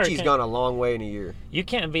Gaethje's gone a long way in a year. You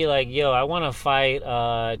can't be like, yo, I want to fight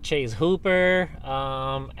Chase Hooper,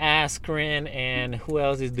 Askren, and who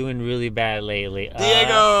else is doing really bad lately?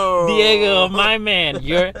 Diego, my man,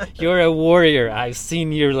 you're a warrior. I've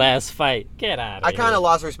seen your last fight. Get out of here. I kind of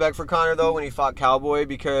lost respect for Conor, though, when he fought Cowboy,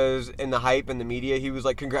 because in the hype and the media, he was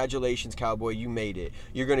like, congratulations, Cowboy, you made it.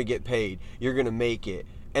 You're going to get paid. You're going to make it.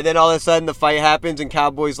 And then all of a sudden the fight happens and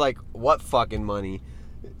Cowboy's like, what fucking money?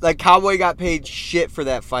 Like, Cowboy got paid shit for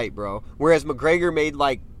that fight, bro. Whereas McGregor made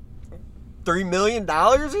like $3 million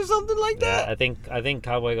or something like that. Yeah, I think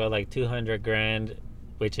Cowboy got like $200,000,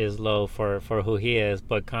 which is low for who he is.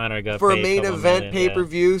 But Conor got for paid a main event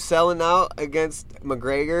pay-per-view selling out against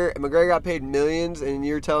McGregor. McGregor got paid millions, and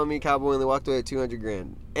you're telling me Cowboy only walked away at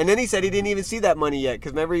 $200,000. And then he said he didn't even see that money yet,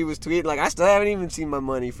 because remember he was tweeting like, I still haven't even seen my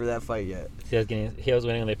money for that fight yet. He was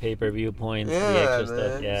winning the pay-per-view points, the extra man.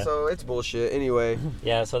 stuff. Yeah, so it's bullshit. Anyway.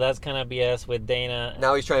 Yeah, so that's kind of BS with Dana.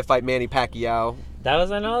 Now he's trying to fight Manny Pacquiao. That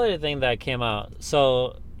was another thing that came out.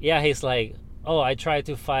 So yeah, he's like, oh, I tried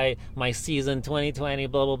to fight my season 2020,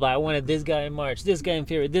 blah, blah, blah. I wanted this guy in March, this guy in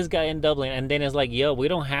Fury, this guy in Dublin. And then it's like, yo, we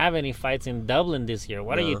don't have any fights in Dublin this year.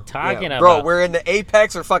 What are you talking about? Bro, we're in the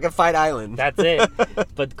Apex or fucking Fight Island. That's it.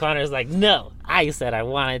 But Conor's like, no, I said I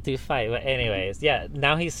wanted to fight. But anyways, yeah,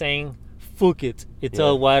 now he's saying, fuck it. It's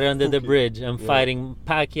all water under the bridge. I'm fighting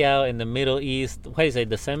Pacquiao in the Middle East. What do you say,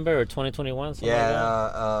 December or 2021?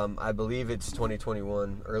 I believe it's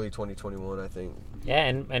 2021, early 2021, I think. Yeah,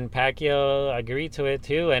 and Pacquiao agreed to it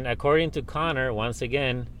too. And according to Conor, once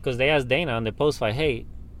again, because they asked Dana on the post-fight, hey,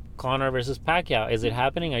 Conor versus Pacquiao, is it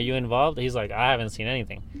happening? Are you involved? He's like, I haven't seen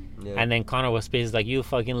anything. Yeah. And then Conor was pissed, like, you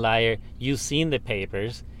fucking liar. You've seen the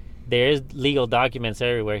papers. There's legal documents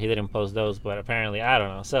everywhere. He didn't post those, but apparently, I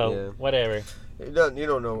don't know. So, whatever. You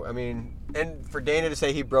don't know. I mean, and for Dana to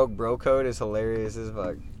say he broke bro code is hilarious as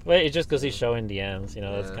fuck. Well, it's just because he's showing DMs.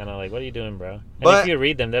 That's kind of like, what are you doing, bro? And if you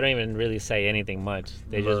read them, they don't even really say anything much.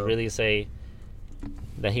 They just really say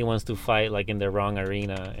that he wants to fight like in the wrong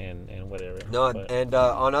arena and whatever. No, and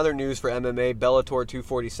on other news for MMA, Bellator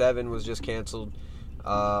 247 was just canceled.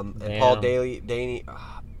 And Paul Daly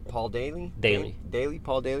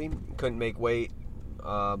couldn't make weight.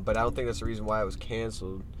 But I don't think that's the reason why it was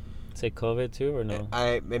canceled. Say COVID too, or no?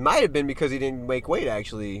 It might have been because he didn't make weight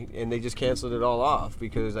actually, and they just canceled it all off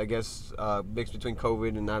because I guess mixed between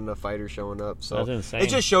COVID and not enough fighters showing up. So That's insane. it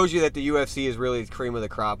just shows you that the UFC is really the cream of the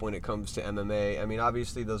crop when it comes to MMA. I mean,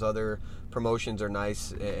 obviously those other promotions are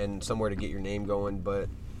nice and somewhere to get your name going, but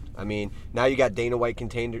I mean, now you got Dana White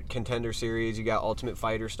Contender Series, you got Ultimate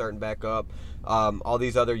Fighter starting back up, all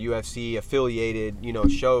these other UFC affiliated,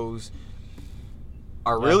 shows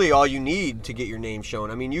are really all you need to get your name shown.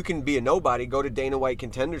 I mean, you can be a nobody, go to Dana White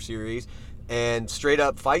Contender Series, and straight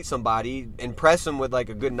up fight somebody, impress them with like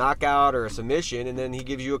a good knockout or a submission, and then he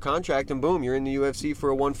gives you a contract, and boom, you're in the UFC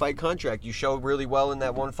for a 1-fight contract. You show really well in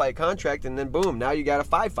that 1-fight contract, and then boom, now you got a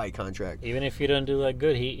 5-fight contract. Even if you don't do that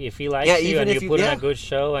good, if he likes you and you put in a good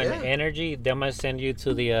show and energy, they might send you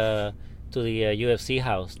to the UFC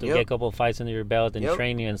house to get a couple of fights under your belt and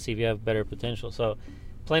train you and see if you have better potential. So,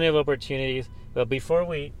 plenty of opportunities. But before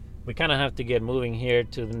we kind of have to get moving here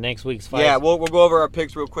to the next week's fight. Yeah, we'll go over our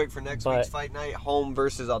picks real quick for next week's fight night. Holm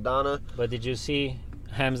versus Aldana. But did you see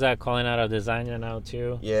Hamza calling out Adesanya now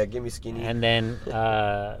too? Yeah, give me skinny. And then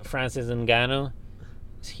Francis Ngannou,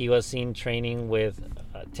 he was seen training with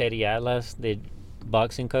Teddy Atlas, the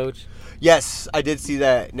boxing coach. Yes, I did see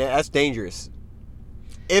that. That's dangerous.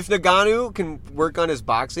 If Ngannou can work on his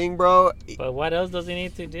boxing, bro. But what else does he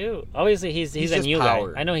need to do? Obviously, he's a new guy.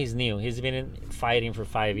 I know he's new. He's been fighting for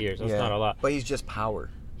 5 years. That's not a lot. But he's just power.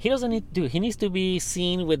 He doesn't need to do. He needs to be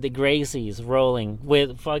seen with the Gracies rolling,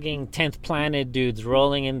 with fucking 10th Planet dudes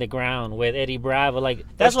rolling in the ground, with Eddie Bravo. Like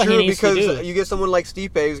that's what true, he needs to do. Because you get someone like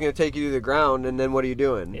Stipe who's going to take you to the ground, and then what are you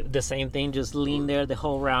doing? The same thing, just lean there the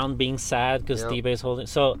whole round, being sad because Stipe is holding.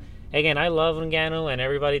 So. Again, I love Ngannou, and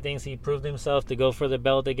everybody thinks he proved himself to go for the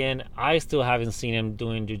belt again. I still haven't seen him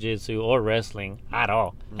doing jiu-jitsu or wrestling at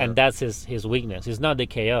all, and that's his weakness. It's not the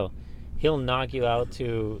KO. He'll knock you out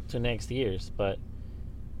to next year's. But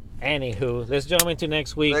anywho, let's jump into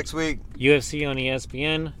next week. Next week, UFC on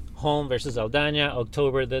ESPN. Holm versus Aldana,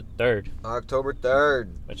 October the 3rd. October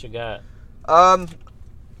 3rd. What you got? I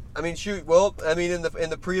mean, shoot. Well, I mean, in the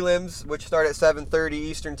prelims, which start at 7:30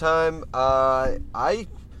 Eastern time, I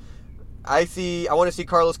want to see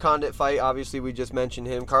Carlos Condit fight. Obviously, we just mentioned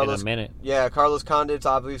him. In a minute. Yeah, Carlos Condit's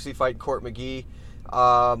obviously fight Court McGee.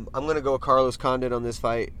 I'm gonna go with Carlos Condit on this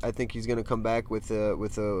fight. I think he's gonna come back with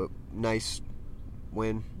a nice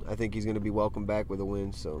win. I think he's gonna be welcomed back with a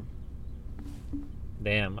win. So.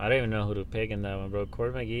 Damn, I don't even know who to pick in that one, bro.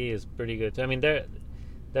 Court McGee is pretty good too. I mean,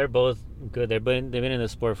 they're both good. They've been in the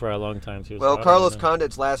sport for a long time too. Well, so Carlos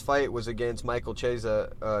Condit's last fight was against Michael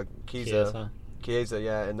Chiesa. Chiesa,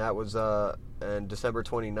 yeah, and that was on December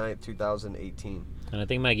 29th, 2018. And I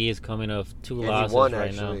think McGee is coming off 2 losses he won, right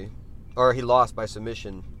actually. now. Or he lost by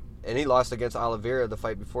submission. And he lost against Oliveira the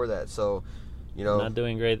fight before that. So, not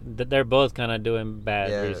doing great. They're both kind of doing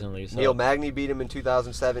bad recently. So. Neil Magny beat him in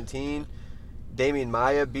 2017. Damian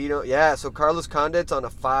Maia beat him. Yeah, so Carlos Condit's on a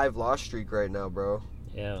 5-loss streak right now, bro.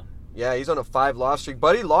 Yeah. Yeah, he's on a 5-loss streak.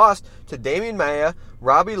 But he lost to Damian Maia,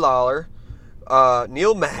 Robbie Lawler,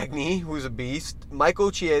 Neil Magny, who's a beast,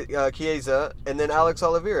 Michael Chiesa, and then Alex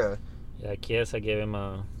Oliveira. Yeah, Chiesa gave him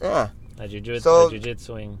a jiu-jitsu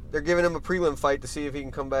swing. They're giving him a prelim fight to see if he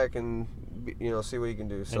can come back and see what he can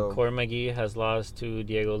do. So. And Court McGee has lost to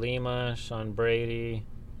Diego Lima, Sean Brady,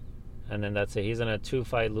 and then that's it. He's on a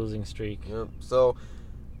 2-fight losing streak. Yep. So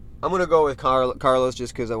I'm going to go with Carlos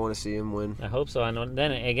just because I want to see him win. I hope so. And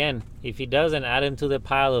then, again, if he doesn't, add him to the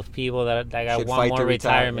pile of people that got Should one more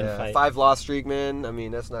retirement fight. 5-loss streak, man. I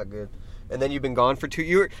mean, that's not good. And then you've been gone for 2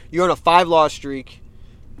 years. You're on a 5-loss streak.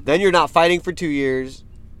 Then you're not fighting for 2 years.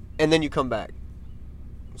 And then you come back.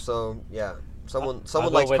 So, yeah. Someone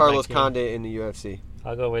likes Carlos Condit in the UFC.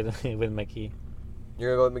 I'll go with McKee.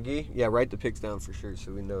 You're going to go with McGee? Yeah, write the picks down for sure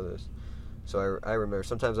so we know this. So I remember.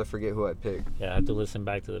 Sometimes I forget who I picked. Yeah, I have to listen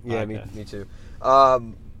back to the podcast. Yeah, me too.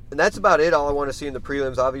 And that's about it. All I want to see in the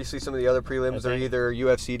prelims. Obviously, some of the other prelims are either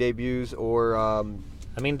UFC debuts or...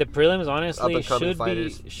 I mean, the prelims honestly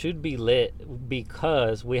should be lit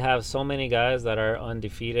because we have so many guys that are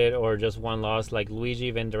undefeated or just one loss, like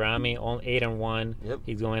Luigi Vendrame, 8-1. Yep.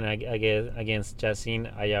 He's going against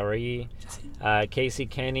Yassine Ayari. Casey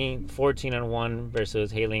Kenny, 14-1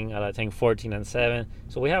 versus Hailing Alateng, 14-7.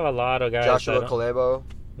 So we have a lot of guys. Joshua Kalebo.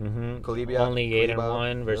 Only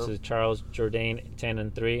 8-1 versus Charles Jourdain,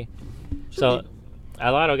 10-3. So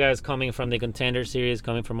a lot of guys coming from the Contender Series,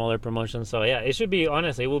 coming from other promotions. So, yeah, it should be,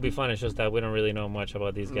 honestly, it will be fun. It's just that we don't really know much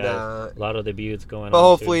about these guys. A lot of debuts going on. But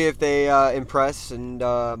hopefully if they impress and,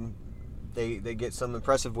 they get some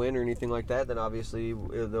impressive win or anything like that, then obviously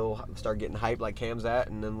they'll start getting hyped like Cam's at,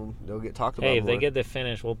 and then they'll get talked about. Hey, if more. they get the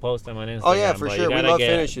finish, we'll post them on Instagram. Oh yeah, for but sure. We love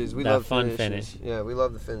finishes. We love fun finishes. finish. Yeah, we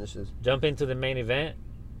love the finishes. Jump into the main event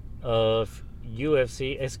of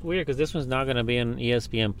UFC. It's weird because this one's not gonna be on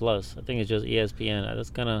ESPN Plus. I think it's just ESPN. That's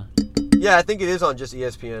kind of. Yeah, I think it is on just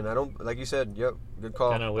ESPN. I don't, like you said. Yep, good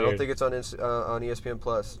call. Kinda I weird. don't think it's on ESPN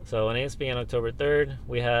Plus. So on ESPN October 3rd,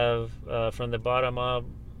 we have from the bottom up,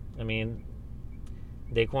 I mean,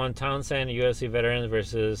 Daquan Townsend, UFC veteran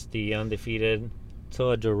versus the undefeated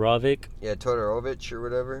Todorovic. Yeah, Todorovic or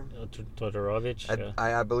whatever. Todorovic.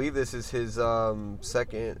 I believe this is his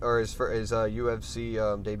second or his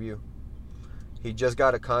UFC debut. He just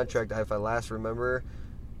got a contract, if I last remember,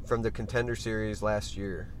 from the Contender Series last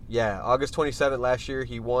year. Yeah, August 27th last year,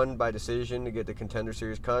 he won by decision to get the Contender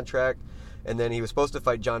Series contract, and then he was supposed to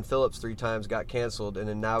fight John Phillips 3 times, got canceled, and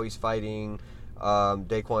then now he's fighting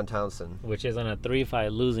Daquan Townsend, which is on a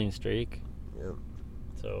 3-fight losing streak. Yeah.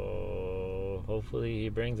 So hopefully he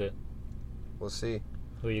brings it. We'll see.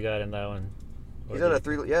 Who you got in that one? He's on a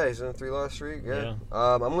 3-loss streak. Yeah.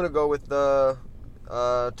 I'm gonna go with the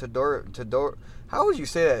Todor. How would you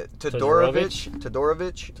say that?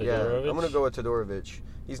 Todorovic. Yeah, I'm gonna go with Todorovic.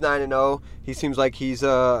 He's 9-0. He seems like he's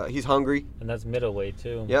hungry. And that's middleweight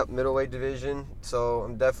too. Yep, middleweight division. So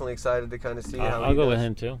I'm definitely excited to kind of see how. I'll go with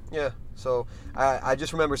him too. Yeah. So I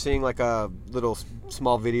just remember seeing like a little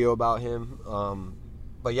small video about him.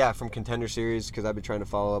 But yeah, from Contender Series, because I've been trying to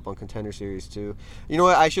follow up on Contender Series too. You know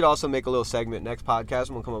what? I should also make a little segment next podcast.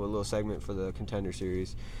 I'm gonna come up with a little segment for the Contender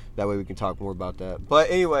Series. That way we can talk more about that.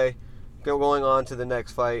 But anyway, going on to the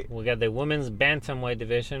next fight. We got the women's bantamweight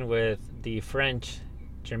division with the French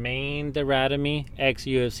Germaine de Randamie,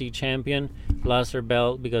 ex-UFC champion, lost her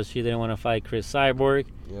belt because she didn't want to fight Chris Cyborg.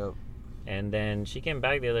 Yep. And then she came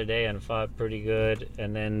back the other day and fought pretty good.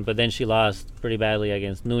 But then she lost pretty badly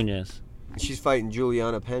against Nunes. She's fighting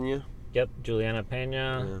Juliana Pena. Yep, Juliana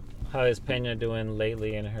Pena. Yeah. How is Pena doing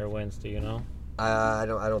lately in her wins? Do you know? I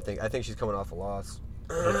don't think. I think she's coming off a loss.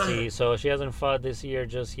 Let's see. So she hasn't fought this year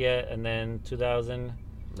just yet, and then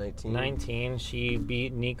 2019 she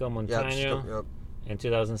beat Nico Montano. Yep. In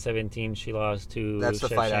 2017 she lost to. That's the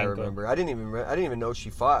Shevchenko. fight I remember. I didn't even know she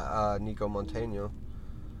fought Nico Montano.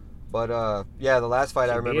 But yeah, the last fight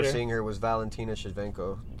I remember seeing her was Valentina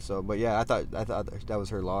Shevchenko. So, but yeah, I thought that was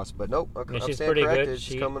her loss. But nope, she's pretty corrected. good.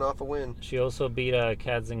 She's coming off a win. She also beat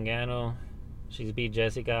Kat Zingano. She's beat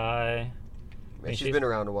Jessica Ai. Man, she's been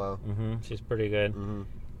around a while. She's pretty good. Mm-hmm.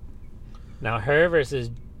 Now her versus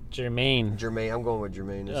Germaine. I'm going with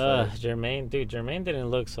Germaine. Germaine didn't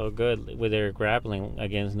look so good with her grappling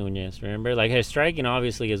against Nunes. Remember, like her striking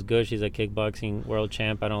obviously is good. She's a kickboxing world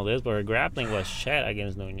champ and all this, but her grappling was shit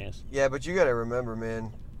against Nunes. Yeah, but you got to remember,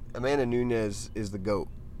 man, Amanda Nunes is the GOAT.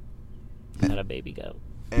 Not a baby goat.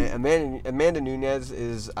 And Amanda Nunes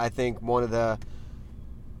is, I think, one of the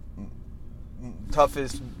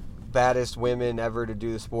toughest, baddest women ever to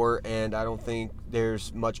do the sport, and I don't think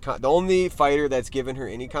there's much the only fighter that's given her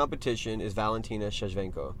any competition is Valentina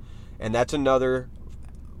Shevchenko, and that's another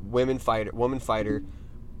woman fighter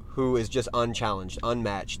who is just unchallenged,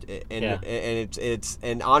 unmatched, and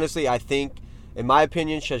and honestly, I think, in my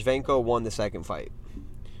opinion, Shevchenko won the second fight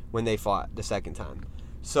when they fought the second time.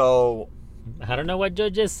 So I don't know what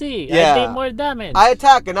judges see. Yeah, I did more damage. I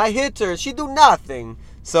attack and I hit her. She do nothing.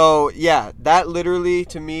 So yeah, that literally,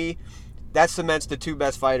 to me, that cements the two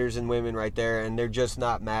best fighters in women right there, and they're just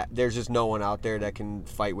not there's just no one out there that can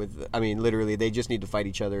fight with. I mean, literally, they just need to fight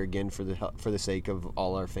each other again for the sake of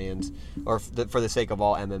all our fans, or for the sake of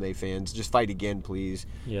all MMA fans. Just fight again, please.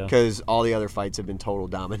 Yeah. Because all the other fights have been total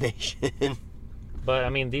domination. But I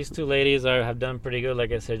mean, these two ladies have done pretty good.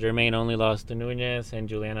 Like I said, Germaine only lost to Nunes, and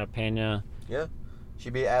Juliana Pena. Yeah. She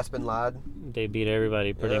beat Aspen Ladd. They beat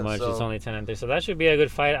everybody pretty much. So, it's only 10-3. So that should be a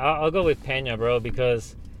good fight. I'll go with Pena, bro,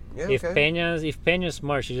 because if Pena's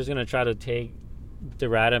smart, she's just gonna try to take de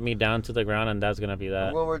Randamie down to the ground, and that's gonna be that.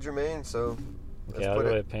 I'm going with Germaine, so okay, I'll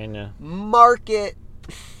go with Pena. Mark it.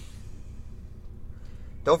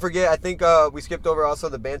 Don't forget, I think we skipped over also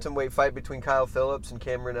the bantamweight fight between Kyle Phillips and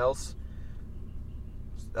Cameron Else.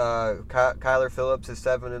 Kyler Phillips is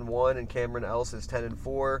 7-1, and Cameron Else is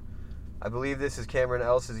 10-4. I believe this is Cameron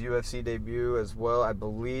Else's UFC debut as well. I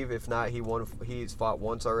believe, if not, he's fought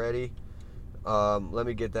once already. Let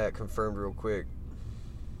me get that confirmed real quick.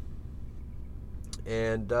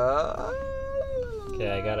 And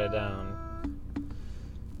okay, I got it down.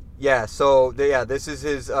 Yeah, so this is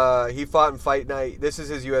his. He fought in Fight Night. This is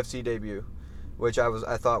his UFC debut, which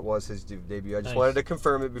I thought was his debut. I just Nice. wanted to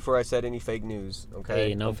confirm it before I said any fake news. Okay.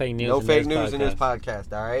 Hey, no fake news. No in fake this news in this podcast.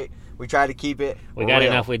 podcast. All right. We try to keep it. We got real.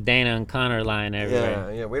 enough with Dana and Connor lying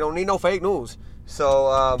everywhere. Yeah. We don't need no fake news.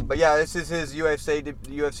 So, but yeah, this is his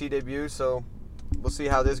UFC debut. So, we'll see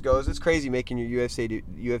how this goes. It's crazy making your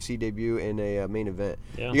UFC debut in a main event.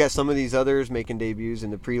 Yeah. You got some of these others making debuts in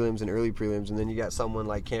the prelims and early prelims, and then you got someone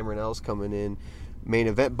like Cameron Else coming in main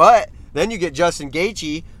event. But then you get Justin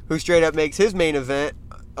Gaethje, who straight up makes his main event.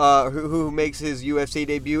 Who makes his UFC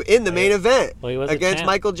debut in the main event Well, he was a against champ.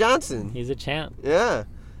 Michael Johnson. He's a champ. Yeah.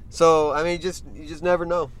 So I mean, you just never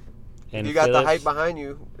know. And If you got the Phillips- hype behind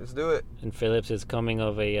you, let's do it. And Phillips is coming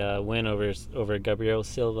of a win over Gabriel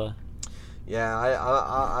Silva. Yeah,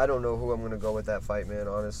 I don't know who I'm gonna go with that fight, man.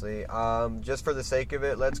 Honestly, just for the sake of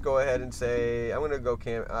it, let's go ahead and say I'm gonna go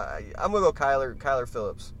Kyler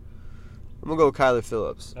Phillips. I'm gonna go Kyler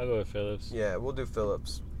Phillips. I'll go with Phillips. Yeah, we'll do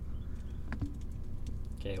Phillips.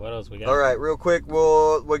 Okay, what else we got? All right, real quick,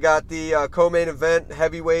 we got the co-main event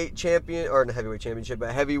heavyweight champion, or not heavyweight championship,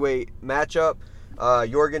 but heavyweight matchup.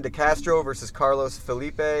 Yorgan De Castro versus Carlos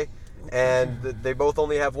Felipe, and they both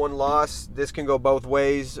only have one loss. This can go both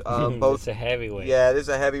ways. Both. It's a heavyweight. Yeah, this is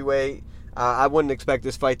a heavyweight. I wouldn't expect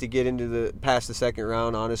this fight to get into past the second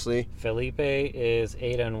round, honestly. Felipe is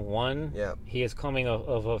 8-1. Yeah. He is coming off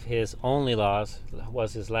of his only loss,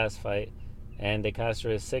 was his last fight, and De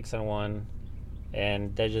Castro is 6-1.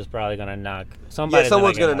 And they're just probably gonna knock somebody. Yeah,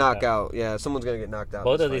 someone's gonna gonna knock out. Yeah, someone's gonna get knocked out.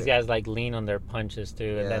 Both this of these fight. guys like lean on their punches too,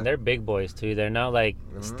 and Yeah. then they're big boys too. They're not like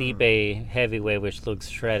Stipe heavyweight, which looks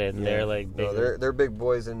shredded, and Yeah. they're like big. No, they're big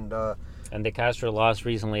boys, and And De Castro lost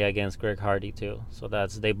recently against Greg Hardy too, so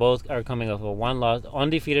they both are coming off of one loss.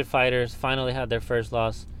 Undefeated fighters finally had their first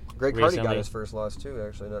loss. Greg Hardy got recently. his first loss too,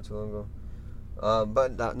 actually, not too long ago.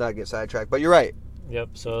 But not get sidetracked. But you're right. Yep.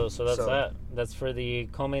 So that's that. That's for the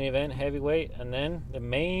co-main event heavyweight, and then the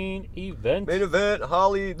main event. Main event: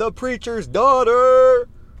 Holly, the preacher's daughter,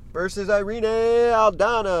 versus Irene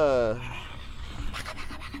Aldana.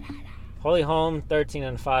 Holly Holm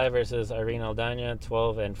 13-5 versus Irene Aldana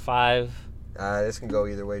 12-5. This can go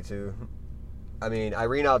either way too. I mean,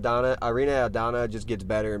 Irene Aldana just gets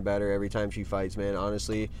better and better every time she fights, man.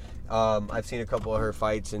 Honestly, I've seen a couple of her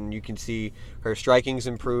fights, and you can see her striking's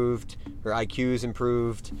improved, her IQ's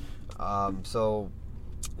improved. So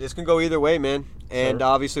this can go either way, man. And Sure.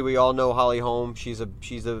 obviously, we all know Holly Holm. She's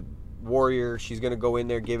a warrior. She's gonna go in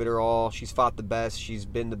there, give it her all. She's fought the best. She's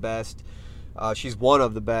been the best. She's one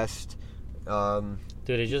of the best.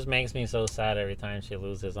 Dude, it just makes me so sad every time she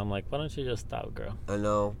loses. I'm like, why don't you just stop, girl? I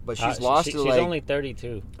know, but she's lost to She's like only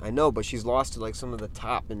 32. I know, but she's lost to like some of the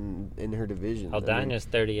top in her division. Aldana's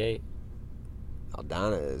 38.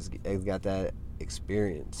 Aldana has got that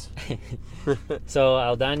experience. So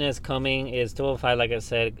Aldana is 205, like I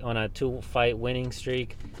said, on a 2-fight winning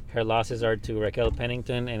streak. Her losses are to Raquel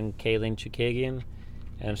Pennington and Kaylin Chukagian.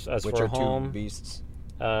 And as Which for are Holm, two beasts.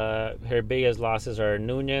 her biggest losses are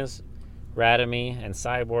Nunez, Radamy, and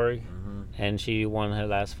Cyborg. And she won her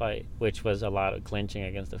last fight, which was a lot of clinching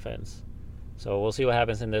against the fence. So we'll see what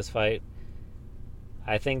happens in this fight.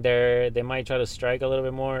 I think they might try to strike a little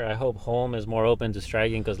bit more. I hope Holm is more open to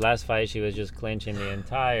striking, because last fight she was just clinching the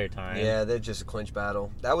entire time. Yeah, they're just a clinch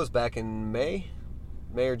battle. That was back in May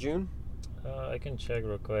or June. I can check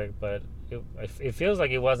real quick, but it feels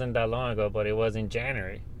like it wasn't that long ago, but it was in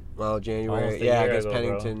January. Well, January. Almost a Yeah, year against ago,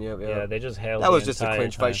 bro. Pennington. Yep. Yeah, they just held. That was the just a entire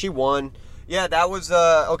clinch time. fight. She won. Yeah, that was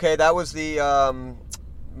okay. That was the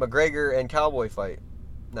McGregor and Cowboy fight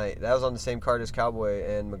night. That was on the same card as Cowboy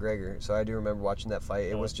and McGregor. So I do remember watching that fight.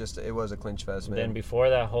 It was a clinch fest, man. Then before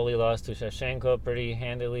that, Holly lost to Shevchenko pretty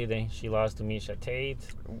handily. Then she lost to Misha Tate.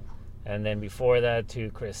 And then before that to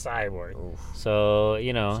Chris Cyborg. Oof. So,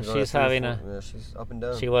 she's having she's up and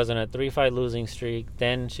down. she was on a 3-fight losing streak.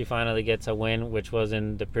 Then she finally gets a win, which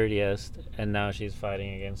wasn't the prettiest. And now she's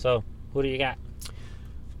fighting again. So, who do you got?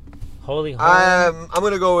 Holly Holm. I'm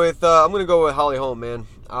gonna go with Holly Holm, man.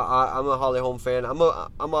 I'm a Holly Holm fan.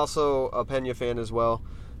 I'm also a Pena fan as well.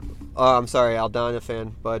 I'm sorry, Aldana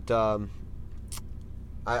fan, but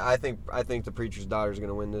I think the preacher's daughter is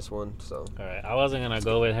gonna win this one. So All right, I wasn't gonna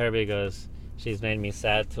go with her because she's made me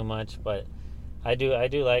sad too much, but I do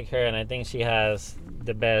like her, and I think she has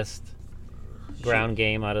the best ground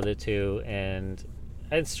game out of the two, and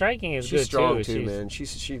striking is she's good strong too. man. She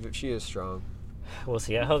is strong. We'll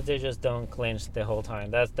see. I hope they just don't clinch the whole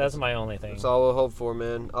time. That's my only thing. That's all we'll hope for,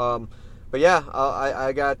 man. But yeah,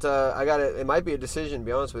 I got it. It might be a decision. To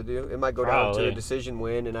be honest with you, it might go down to Probably. a decision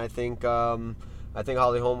win, and I think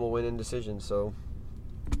Holly Holm will win in decision. So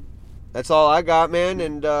that's all I got, man.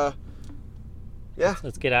 And yeah,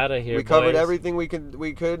 Let's get out of here. we covered boys. everything we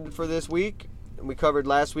could for this week. We covered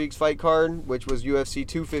last week's fight card, which was UFC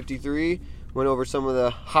 253. Went over some of the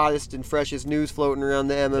hottest and freshest news floating around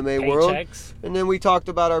the MMA world. Paychecks. And then we talked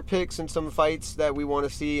about our picks and some fights that we want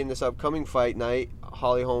to see in this upcoming fight night.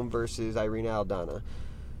 Holly Holm versus Irina Aldana.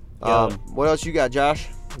 What else you got, Josh?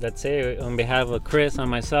 That's it. On behalf of Chris and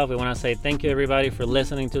myself, we want to say thank you, everybody, for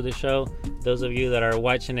listening to the show. Those of you that are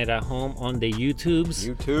watching it at home on the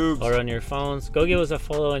YouTubes or on your phones, go give us a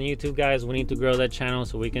follow on YouTube, guys. We need to grow that channel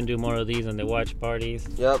so we can do more of these on the watch parties.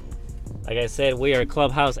 Yep. Like I said, we are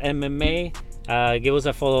Clubhouse MMA. Give us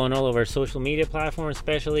a follow on all of our social media platforms,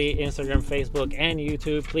 especially Instagram, Facebook, and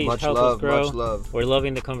YouTube. Please help us grow. Much love. We're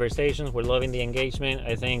loving the conversations. We're loving the engagement.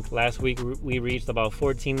 I think last week we reached about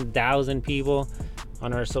 14,000 people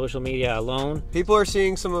on our social media alone. People are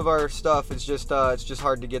seeing some of our stuff. It's just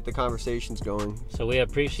hard to get the conversations going. So we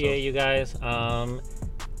appreciate you guys.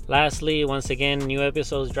 Lastly, once again, new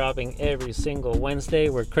episodes dropping every single Wednesday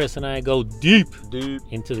where Chris and I go deep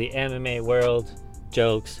into the MMA world.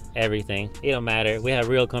 Jokes, everything. It don't matter. We have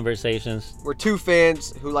real conversations. We're two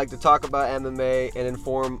fans who like to talk about MMA and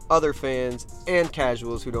inform other fans and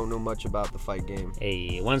casuals who don't know much about the fight game.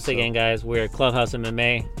 Hey, once again, guys, we're Clubhouse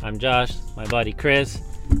MMA. I'm Josh, my buddy Chris,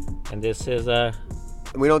 and this is And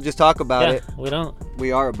we don't just talk about it. We don't.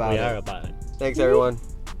 We are about it. We are about it. Thanks, everyone.